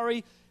this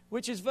worry,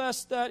 which is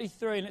verse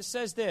 33, and it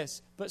says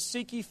this, but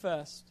seek ye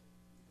first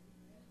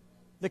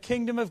the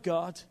kingdom of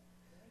God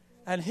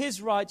and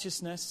his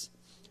righteousness,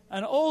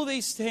 and all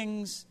these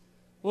things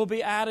will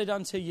be added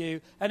unto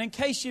you. And in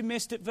case you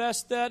missed it,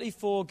 verse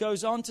 34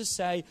 goes on to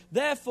say,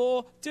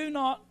 therefore, do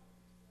not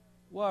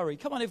worry.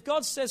 Come on, if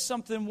God says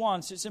something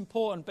once, it's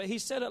important, but he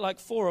said it like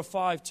 4 or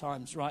 5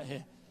 times right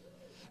here.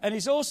 And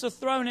he's also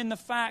thrown in the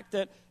fact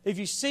that if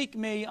you seek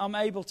me, I'm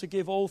able to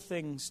give all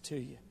things to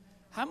you.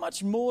 How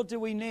much more do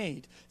we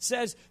need? It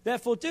says,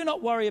 therefore, do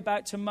not worry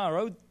about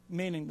tomorrow,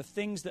 meaning the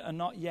things that are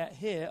not yet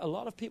here. A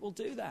lot of people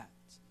do that.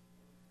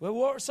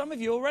 Some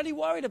of you are already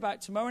worried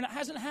about tomorrow, and it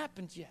hasn't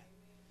happened yet.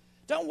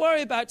 Don't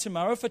worry about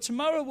tomorrow, for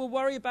tomorrow will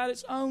worry about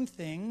its own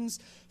things.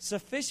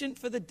 Sufficient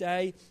for the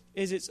day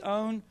is its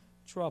own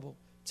trouble.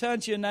 Turn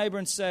to your neighbor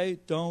and say,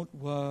 don't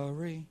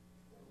worry.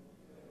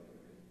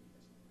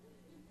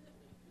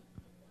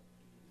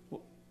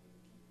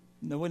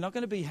 No, we're not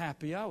going to be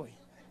happy, are we?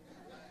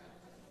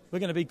 We're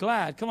going to be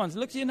glad. Come on,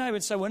 look at your neighbor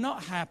and say, we're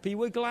not happy,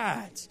 we're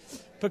glad.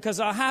 Because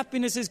our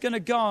happiness is going to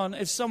go on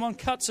if someone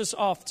cuts us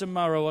off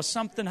tomorrow or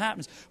something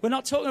happens. We're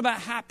not talking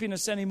about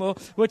happiness anymore.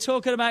 We're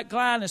talking about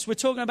gladness. We're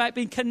talking about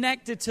being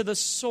connected to the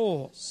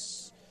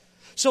source.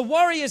 So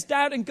worry is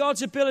doubting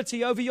God's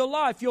ability over your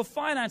life, your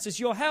finances,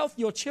 your health,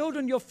 your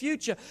children, your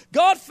future.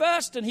 God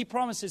first, and he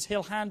promises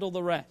he'll handle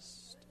the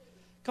rest.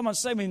 Come on,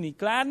 say with me,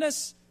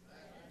 gladness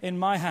in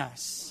my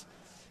house.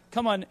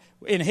 Come on,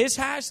 in his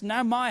house,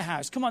 now my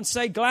house. Come on,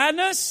 say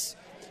gladness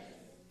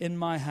in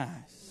my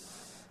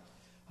house.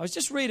 I was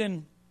just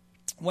reading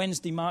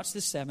Wednesday, March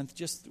the 7th,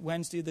 just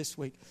Wednesday this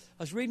week.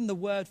 I was reading the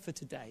word for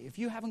today. If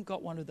you haven't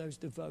got one of those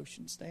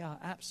devotions, they are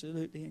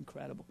absolutely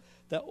incredible.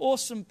 They're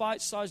awesome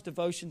bite-sized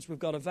devotions we've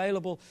got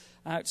available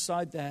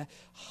outside there.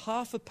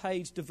 Half a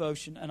page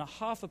devotion and a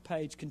half a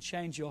page can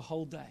change your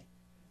whole day.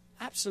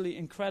 Absolutely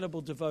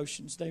incredible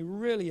devotions. They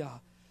really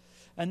are.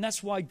 And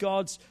that's why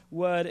God's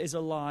word is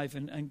alive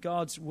and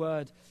God's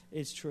word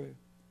is true.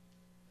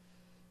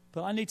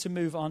 But I need to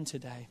move on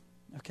today,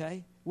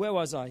 okay? Where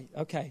was I?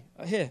 Okay,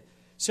 here.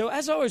 So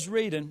as I was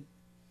reading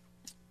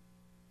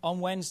on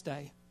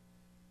Wednesday,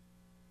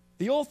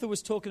 the author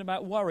was talking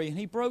about worry, and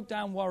he broke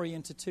down worry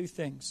into 2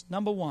 things.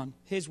 Number 1,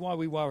 here's why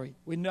we worry.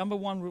 We, number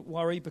 1,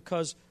 worry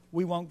because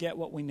we won't get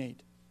what we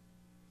need.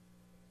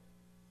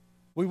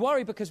 We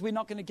worry because we're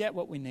not going to get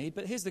what we need,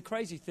 but here's the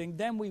crazy thing.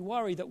 Then we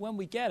worry that when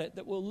we get it,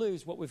 that we'll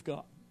lose what we've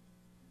got.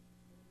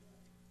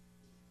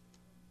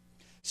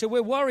 So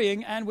we're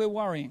worrying and we're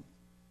worrying.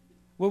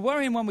 We're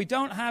worrying when we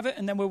don't have it,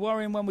 and then we're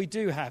worrying when we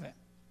do have it.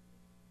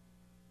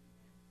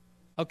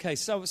 Okay,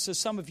 so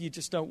some of you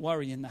just don't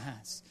worry in the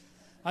house.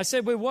 I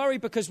said we're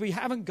worried because we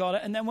haven't got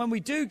it, and then when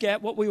we do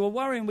get what we were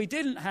worrying we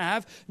didn't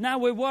have, now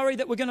we're worried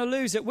that we're going to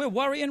lose it. We're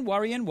worrying.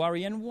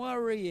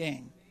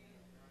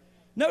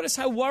 Notice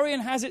how worrying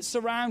has it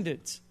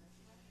surrounded.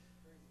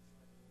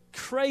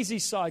 Crazy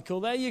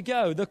cycle. There you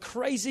go. The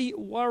crazy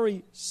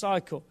worry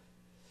cycle.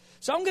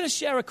 So I'm going to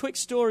share a quick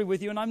story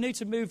with you, and I need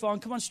to move on.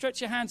 Come on,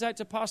 stretch your hands out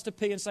to Pastor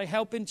P and say,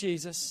 help in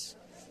Jesus.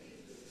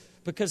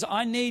 Because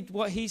I need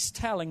what he's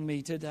telling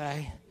me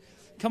today.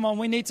 Come on,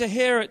 we need to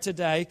hear it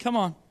today. Come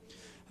on.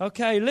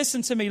 Okay,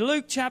 listen to me.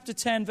 Luke chapter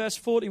 10, verse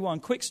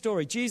 41. Quick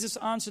story. Jesus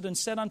answered and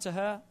said unto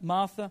her,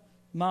 Martha,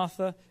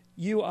 Martha,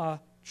 you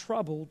are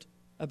troubled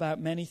about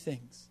many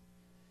things.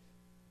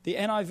 The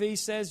NIV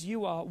says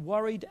you are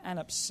worried and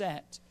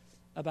upset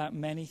about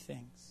many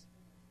things.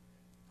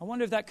 I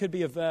wonder if that could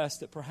be a verse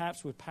that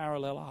perhaps would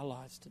parallel our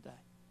lives today.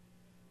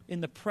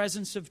 In the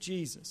presence of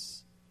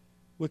Jesus,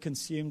 we're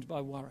consumed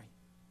by worry.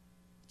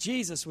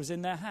 Jesus was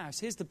in their house.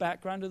 Here's the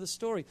background of the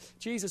story.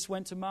 Jesus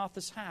went to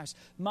Martha's house.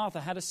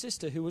 Martha had a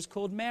sister who was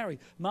called Mary.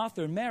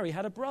 Martha and Mary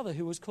had a brother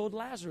who was called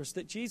Lazarus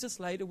that Jesus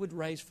later would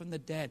raise from the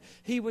dead.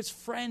 He was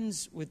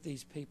friends with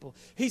these people.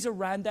 He's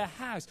around their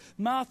house.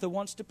 Martha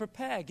wants to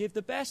prepare, give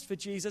the best for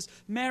Jesus.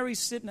 Mary's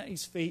sitting at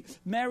his feet.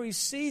 Mary's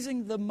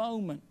seizing the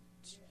moment.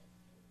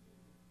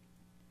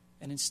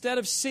 And instead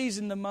of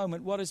seizing the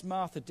moment, what is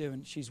Martha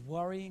doing? She's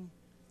worrying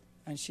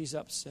and she's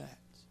upset.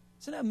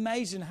 Isn't it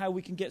amazing how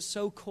we can get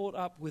so caught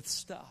up with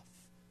stuff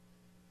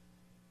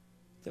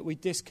that we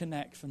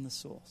disconnect from the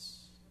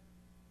source?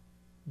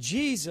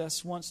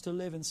 Jesus wants to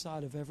live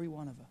inside of every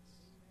one of us.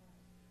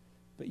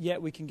 But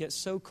yet we can get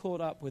so caught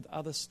up with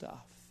other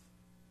stuff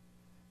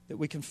that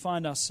we can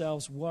find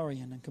ourselves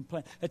worrying and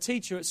complaining. A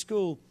teacher at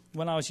school,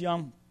 when I was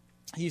young,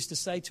 he used to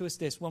say to us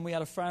this, when we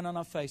had a frown on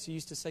our face, he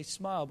used to say,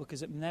 smile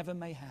because it never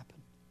may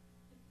happen.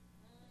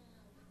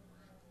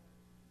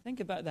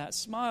 Think about that.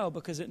 Smile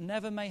because it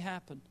never may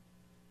happen.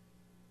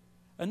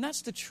 And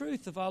that's the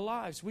truth of our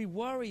lives. We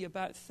worry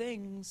about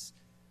things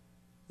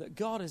that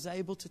God is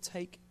able to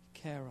take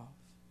care of.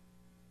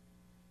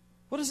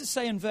 What does it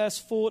say in verse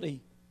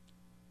 40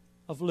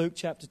 of Luke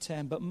chapter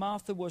 10? But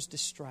Martha was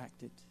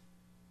distracted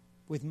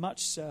with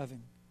much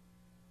serving.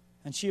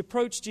 And she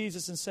approached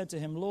Jesus and said to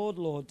him, Lord,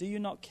 Lord, do you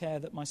not care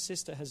that my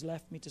sister has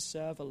left me to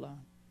serve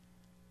alone?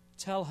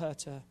 Tell her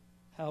to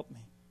help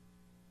me.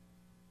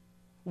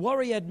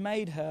 Worry had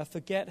made her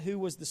forget who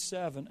was the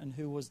servant and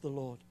who was the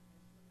Lord.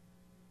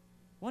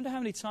 I wonder how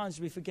many times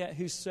we forget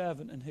who's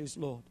servant and who's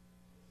Lord.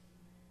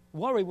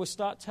 Worry will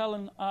start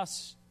telling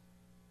us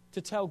to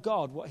tell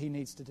God what he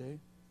needs to do.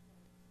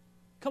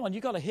 Come on,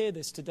 you've got to hear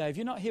this today. If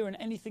you're not hearing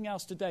anything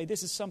else today,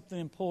 this is something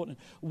important.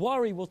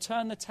 Worry will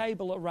turn the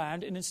table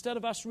around, and instead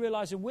of us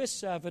realizing we're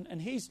servant and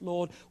he's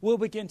Lord, we'll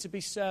begin to be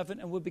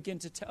servant and we'll begin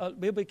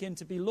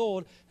to be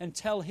Lord and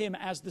tell him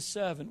as the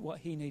servant what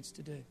he needs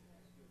to do.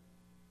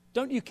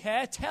 Don't you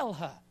care? Tell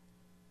her.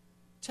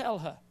 Tell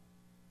her.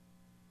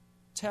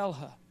 Tell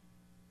her.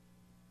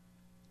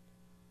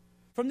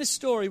 From this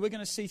story, we're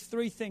going to see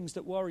 3 things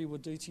that worry will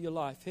do to your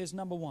life. Here's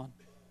number 1.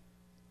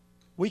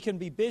 We can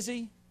be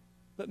busy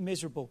but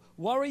miserable.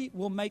 Worry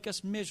will make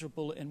us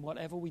miserable in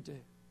whatever we do.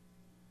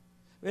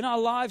 In our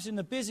lives, in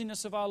the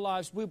busyness of our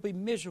lives, we'll be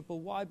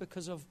miserable. Why?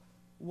 Because of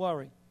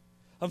worry.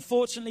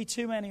 Unfortunately,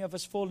 too many of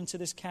us fall into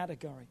this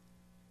category.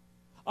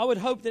 I would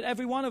hope that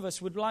every one of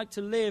us would like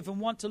to live and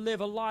want to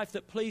live a life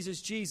that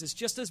pleases Jesus,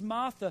 just as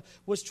Martha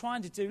was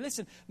trying to do.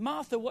 Listen,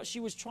 Martha, what she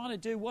was trying to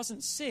do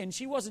wasn't sin.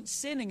 She wasn't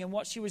sinning in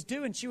what she was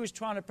doing. She was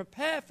trying to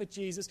prepare for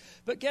Jesus.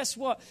 But guess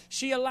what?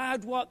 She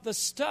allowed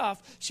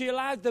she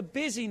allowed the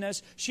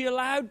busyness, she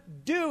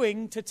allowed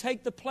doing to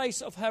take the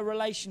place of her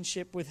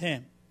relationship with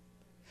him.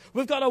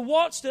 We've got to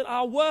watch that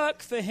our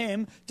work for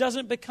him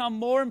doesn't become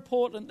more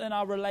important than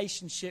our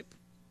relationship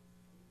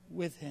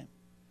with him.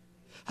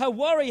 Her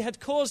worry had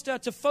caused her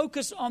to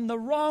focus on the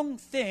wrong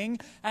thing,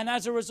 and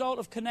as a result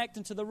of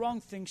connecting to the wrong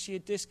thing, she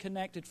had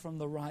disconnected from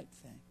the right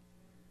thing.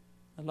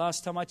 And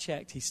last time I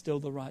checked, he's still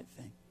the right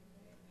thing.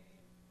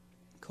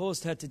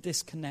 Caused her to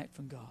disconnect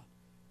from God.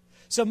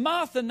 So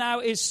Martha now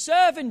is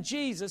serving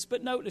Jesus,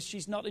 but notice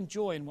she's not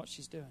enjoying what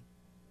she's doing.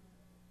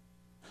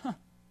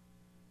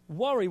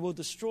 Worry will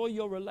destroy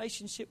your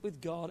relationship with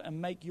God and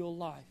make your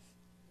life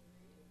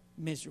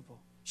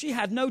miserable. She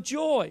had no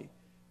joy.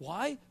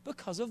 Why?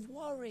 Because of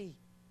worry.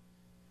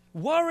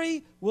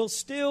 Worry will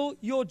steal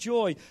your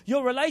joy.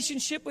 Your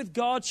relationship with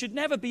God should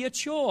never be a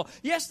chore.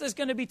 Yes, there's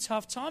going to be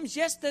tough times.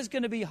 Yes, there's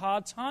going to be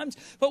hard times.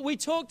 But we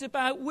talked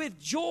about with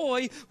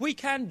joy, we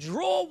can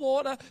draw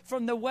water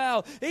from the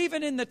well.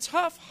 Even in the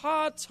tough,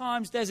 hard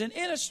times, there's an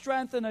inner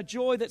strength and a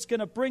joy that's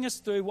going to bring us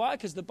through. Why?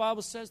 Because the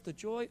Bible says the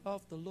joy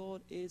of the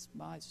Lord is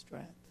my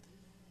strength.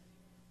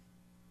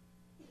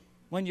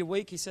 When you're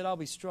weak, he said, I'll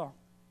be strong.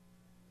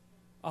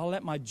 I'll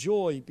let my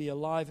joy be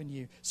alive in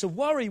you. So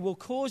worry will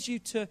cause you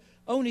to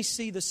only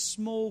see the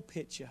small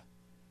picture.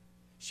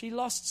 She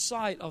lost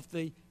sight of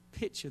the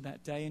picture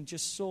that day and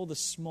just saw the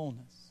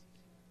smallness.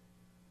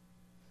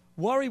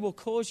 Worry will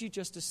cause you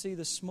just to see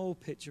the small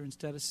picture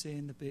instead of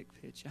seeing the big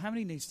picture. How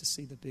many needs to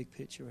see the big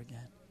picture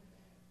again?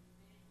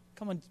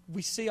 Come on,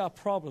 we see our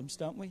problems,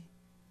 don't we?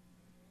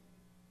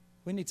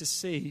 We need to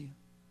see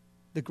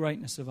the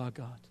greatness of our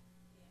God.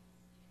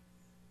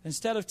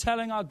 Instead of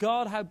telling our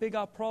God how big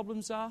our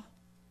problems are,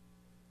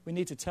 we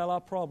need to tell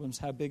our problems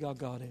how big our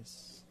God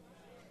is.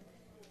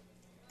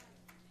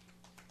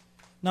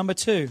 Number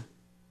 2,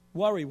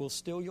 worry will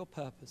steal your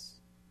purpose.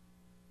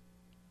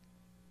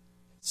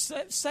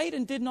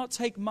 Satan did not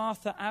take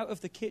Martha out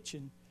of the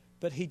kitchen,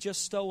 but he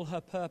just stole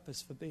her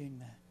purpose for being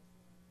there.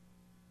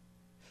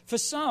 For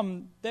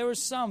some, there are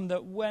some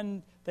that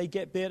when they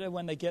get bitter,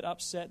 when they get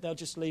upset, they'll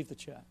just leave the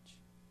church.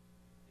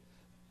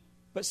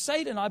 But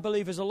Satan, I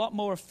believe, is a lot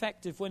more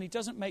effective when he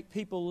doesn't make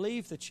people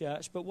leave the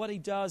church. But what he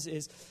does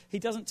is he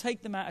doesn't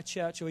take them out of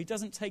church or he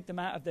doesn't take them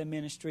out of their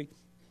ministry.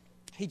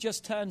 He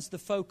just turns the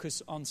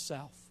focus on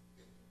self.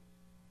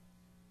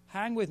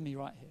 Hang with me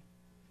right here.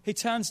 He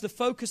turns the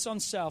focus on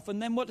self.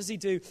 And then what does he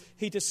do?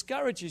 He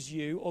discourages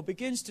you or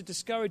begins to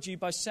discourage you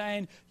by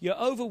saying you're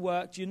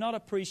overworked, you're not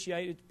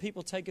appreciated,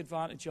 people take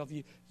advantage of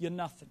you, you're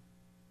nothing.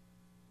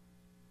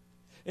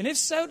 And if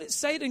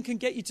Satan can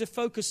get you to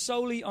focus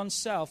solely on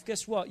self,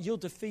 guess what? You'll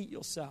defeat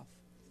yourself.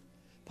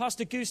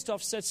 Pastor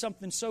Gustav said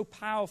something so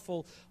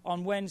powerful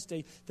on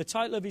Wednesday. The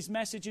title of his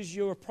message is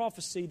You're a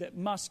Prophecy That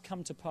Must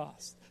Come to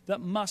Pass,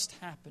 that must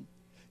happen.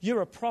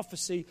 You're a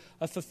prophecy,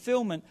 a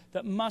fulfillment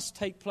that must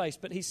take place.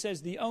 But he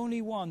says the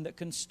only one that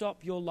can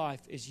stop your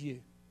life is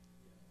you.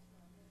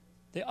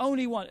 The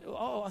only one.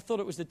 Oh, I thought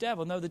it was the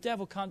devil. No, the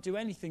devil can't do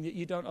anything that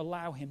you don't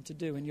allow him to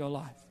do in your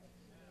life.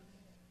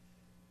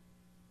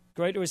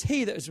 Greater is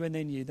he that is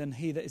within you than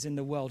he that is in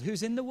the world.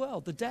 Who's in the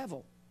world? The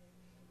devil.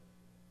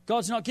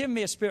 God's not given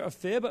me a spirit of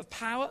fear, but of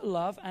power,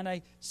 love, and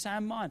a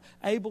sound mind,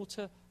 able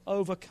to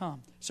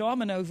overcome. So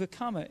I'm an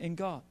overcomer in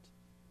God.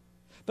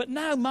 But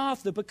now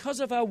Martha, because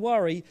of her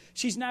worry,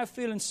 she's now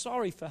feeling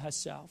sorry for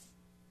herself.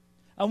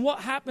 And what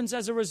happens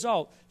as a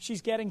result?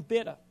 She's getting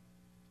bitter.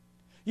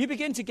 You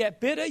begin to get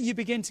bitter, you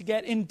begin to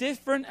get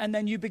indifferent, and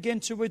then you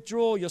begin to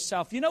withdraw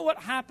yourself. You know what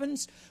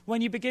happens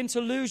when you begin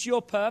to lose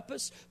your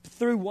purpose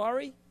through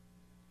worry?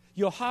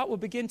 your heart will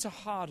begin to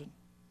harden.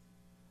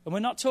 And we're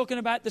not talking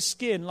about the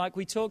skin like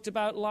we talked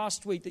about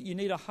last week, that you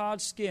need a hard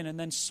skin and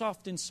then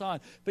soft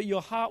inside. But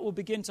your heart will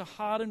begin to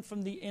harden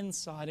from the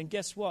inside. And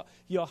guess what?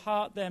 Your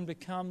heart then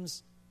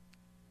becomes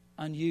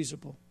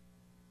unusable.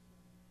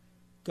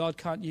 God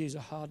can't use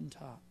a hardened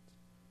heart.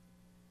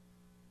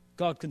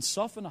 God can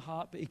soften a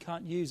heart, but he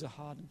can't use a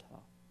hardened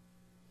heart.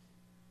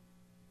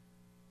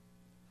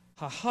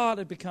 Her heart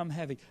had become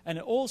heavy. And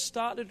it all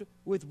started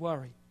with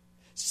worry.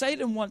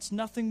 Satan wants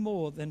nothing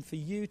more than for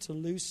you to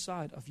lose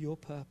sight of your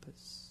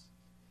purpose,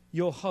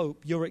 your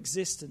hope, your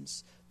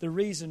existence, the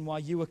reason why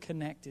you are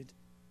connected.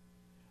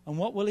 And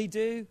what will he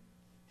do?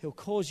 He'll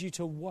cause you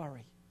to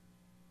worry.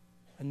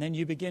 And then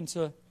you begin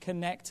to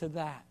connect to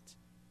that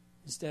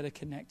instead of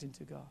connecting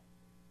to God.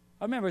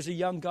 I remember as a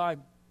young guy,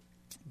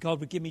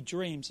 God would give me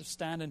dreams of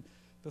standing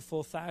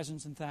before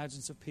thousands and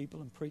thousands of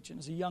people and preaching.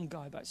 As a young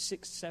guy, about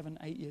 6, 7,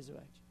 8 years of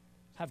age,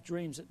 have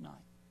dreams at night.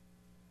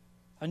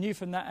 I knew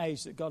from that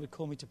age that God had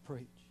called me to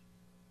preach.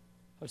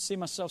 I would see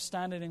myself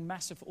standing in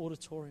massive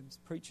auditoriums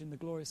preaching the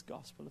glorious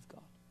gospel of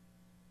God.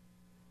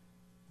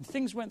 And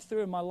things went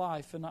through in my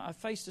life, and I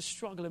faced a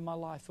struggle in my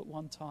life at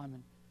one time.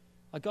 And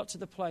I got to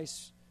the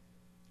place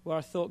where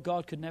I thought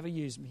God could never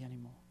use me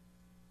anymore.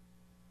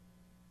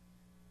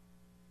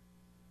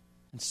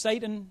 And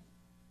Satan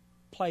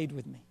played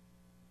with me.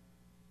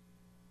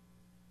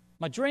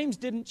 My dreams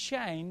didn't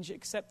change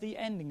except the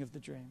ending of the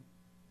dream.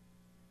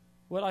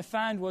 What I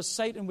found was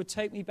Satan would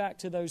take me back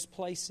to those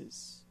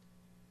places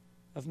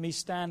of me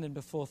standing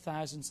before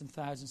thousands and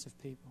thousands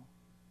of people.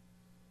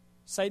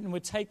 Satan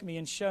would take me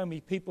and show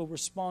me people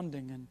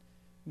responding and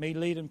me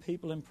leading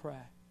people in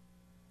prayer.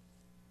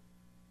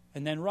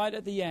 And then right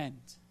at the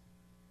end,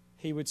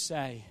 he would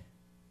say,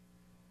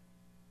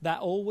 that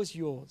all was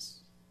yours,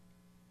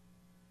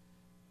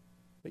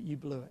 but you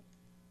blew it.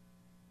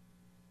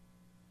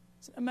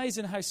 It's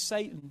amazing how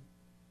Satan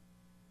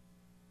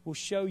will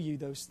show you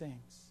those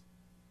things,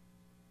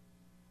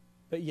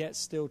 but yet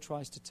still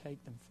tries to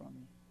take them from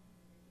you.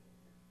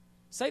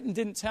 Satan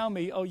didn't tell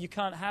me, oh, you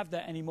can't have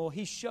that anymore.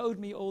 He showed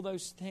me all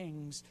those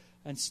things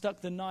and stuck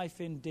the knife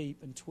in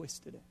deep and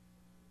twisted it.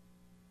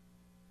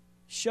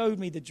 Showed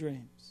me the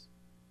dreams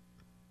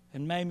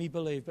and made me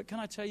believe. But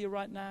can I tell you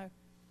right now,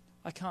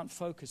 I can't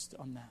focus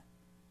on that.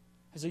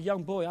 As a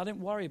young boy, I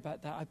didn't worry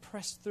about that. I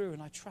pressed through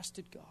and I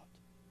trusted God.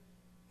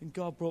 And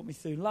God brought me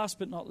through. Last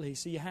but not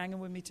least, are you hanging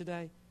with me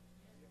today?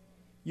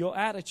 Your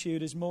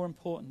attitude is more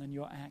important than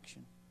your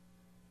action.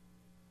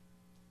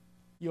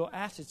 Your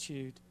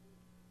attitude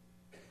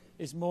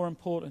is more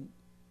important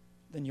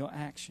than your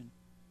action.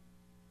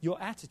 Your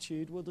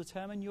attitude will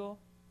determine your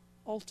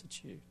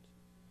altitude.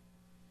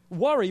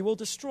 Worry will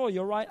destroy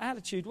your right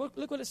attitude.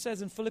 Look what it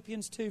says in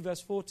Philippians 2, verse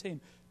 14.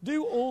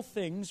 Do all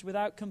things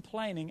without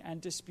complaining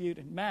and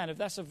disputing. Man, if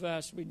that's a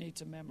verse we need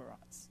to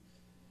memorize.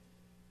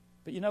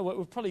 But you know what?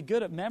 We're probably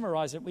good at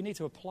memorizing it. We need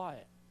to apply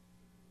it.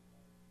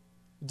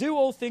 Do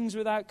all things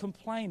without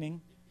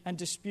complaining and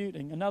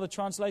disputing. Another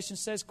translation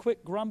says,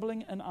 quit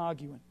grumbling and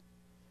arguing.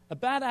 A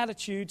bad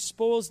attitude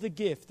spoils the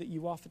gift that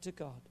you offer to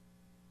God.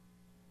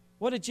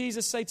 What did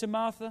Jesus say to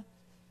Martha?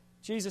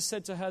 Jesus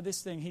said to her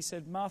this thing. He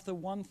said, Martha,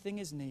 one thing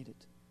is needed.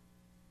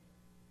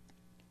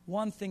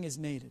 One thing is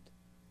needed.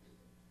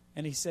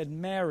 And he said,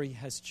 Mary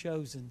has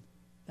chosen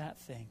that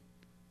thing.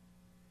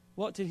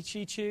 What did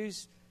she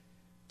choose?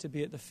 To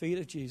be at the feet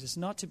of Jesus,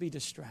 not to be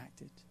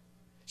distracted.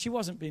 She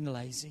wasn't being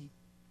lazy.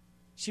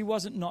 She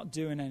wasn't not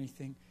doing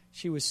anything.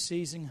 She was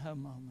seizing her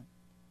moment.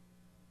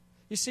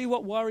 You see,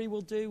 what worry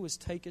will do is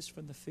take us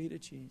from the feet of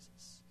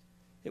Jesus.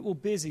 It will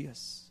busy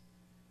us.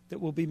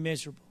 That will be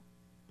miserable.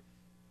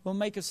 It will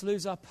make us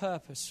lose our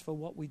purpose for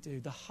what we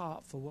do, the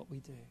heart for what we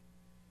do.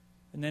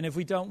 And then if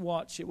we don't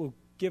watch, it will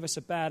give us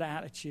a bad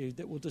attitude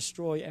that will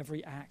destroy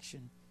every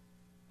action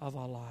of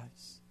our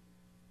lives.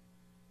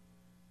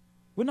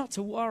 We're not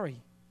to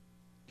worry.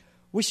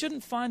 We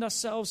shouldn't find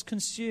ourselves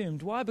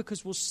consumed. Why?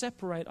 Because we'll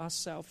separate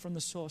ourselves from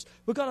the source.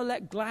 We've got to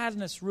let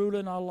gladness rule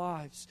in our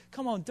lives.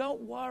 Come on,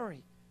 don't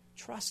worry.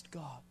 Trust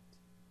God.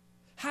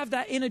 Have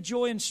that inner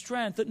joy and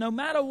strength that no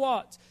matter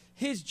what,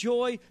 His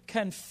joy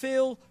can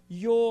fill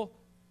your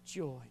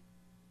joy.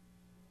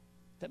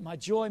 That my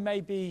joy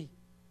may be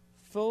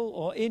full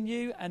or in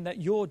you, and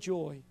that your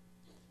joy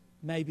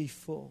may be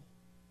full.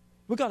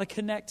 We've got to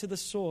connect to the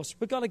source.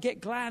 We've got to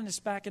get gladness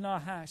back in our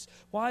house.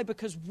 Why?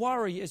 Because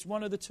worry is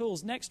one of the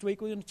tools. Next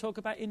week, we're going to talk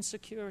about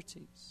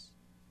insecurities.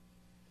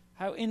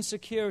 How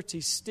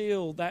insecurities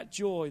steal that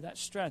joy, that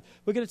strength.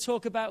 We're going to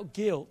talk about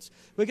guilt.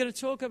 We're going to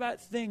talk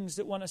about things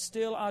that want to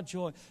steal our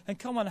joy. And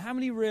come on, how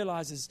many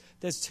realizes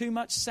there's too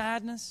much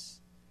sadness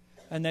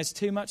and there's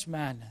too much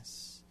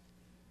madness?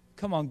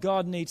 Come on,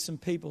 God needs some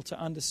people to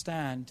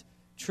understand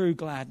true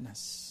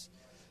gladness.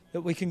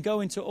 That we can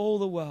go into all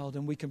the world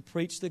and we can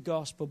preach the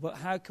gospel, but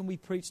how can we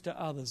preach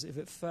to others if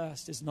it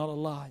first is not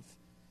alive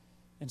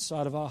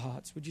inside of our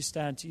hearts? Would you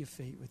stand to your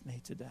feet with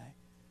me today?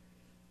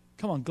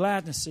 Come on,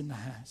 gladness in the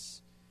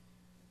house.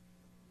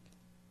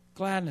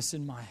 Gladness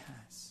in my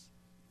house.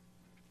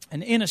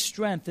 An inner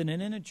strength and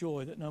an inner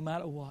joy that no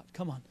matter what,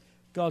 come on,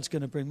 God's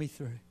going to bring me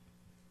through.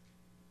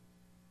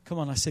 Come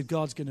on, I said,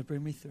 God's going to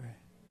bring me through.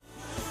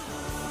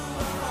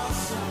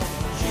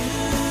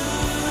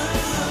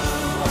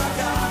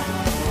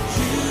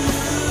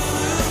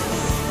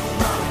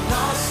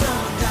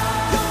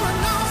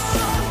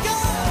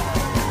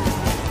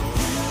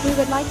 We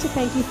would like to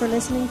thank you for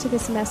listening to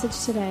this message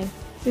today.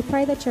 We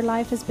pray that your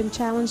life has been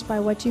challenged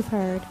by what you've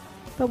heard,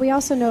 but we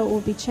also know it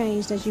will be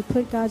changed as you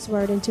put God's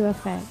Word into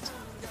effect.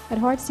 At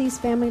Heart's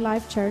Family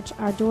Life Church,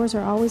 our doors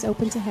are always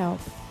open to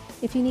help.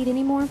 If you need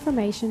any more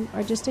information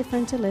or just a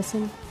friend to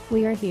listen,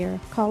 we are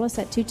here. Call us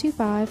at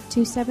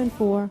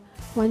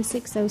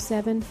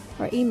 225-274-1607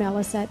 or email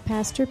us at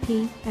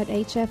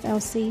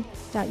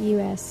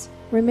pastorp@hflc.us.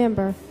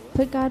 Remember,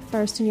 put God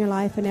first in your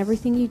life and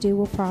everything you do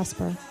will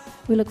prosper.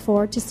 We look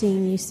forward to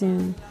seeing you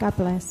soon. God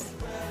bless.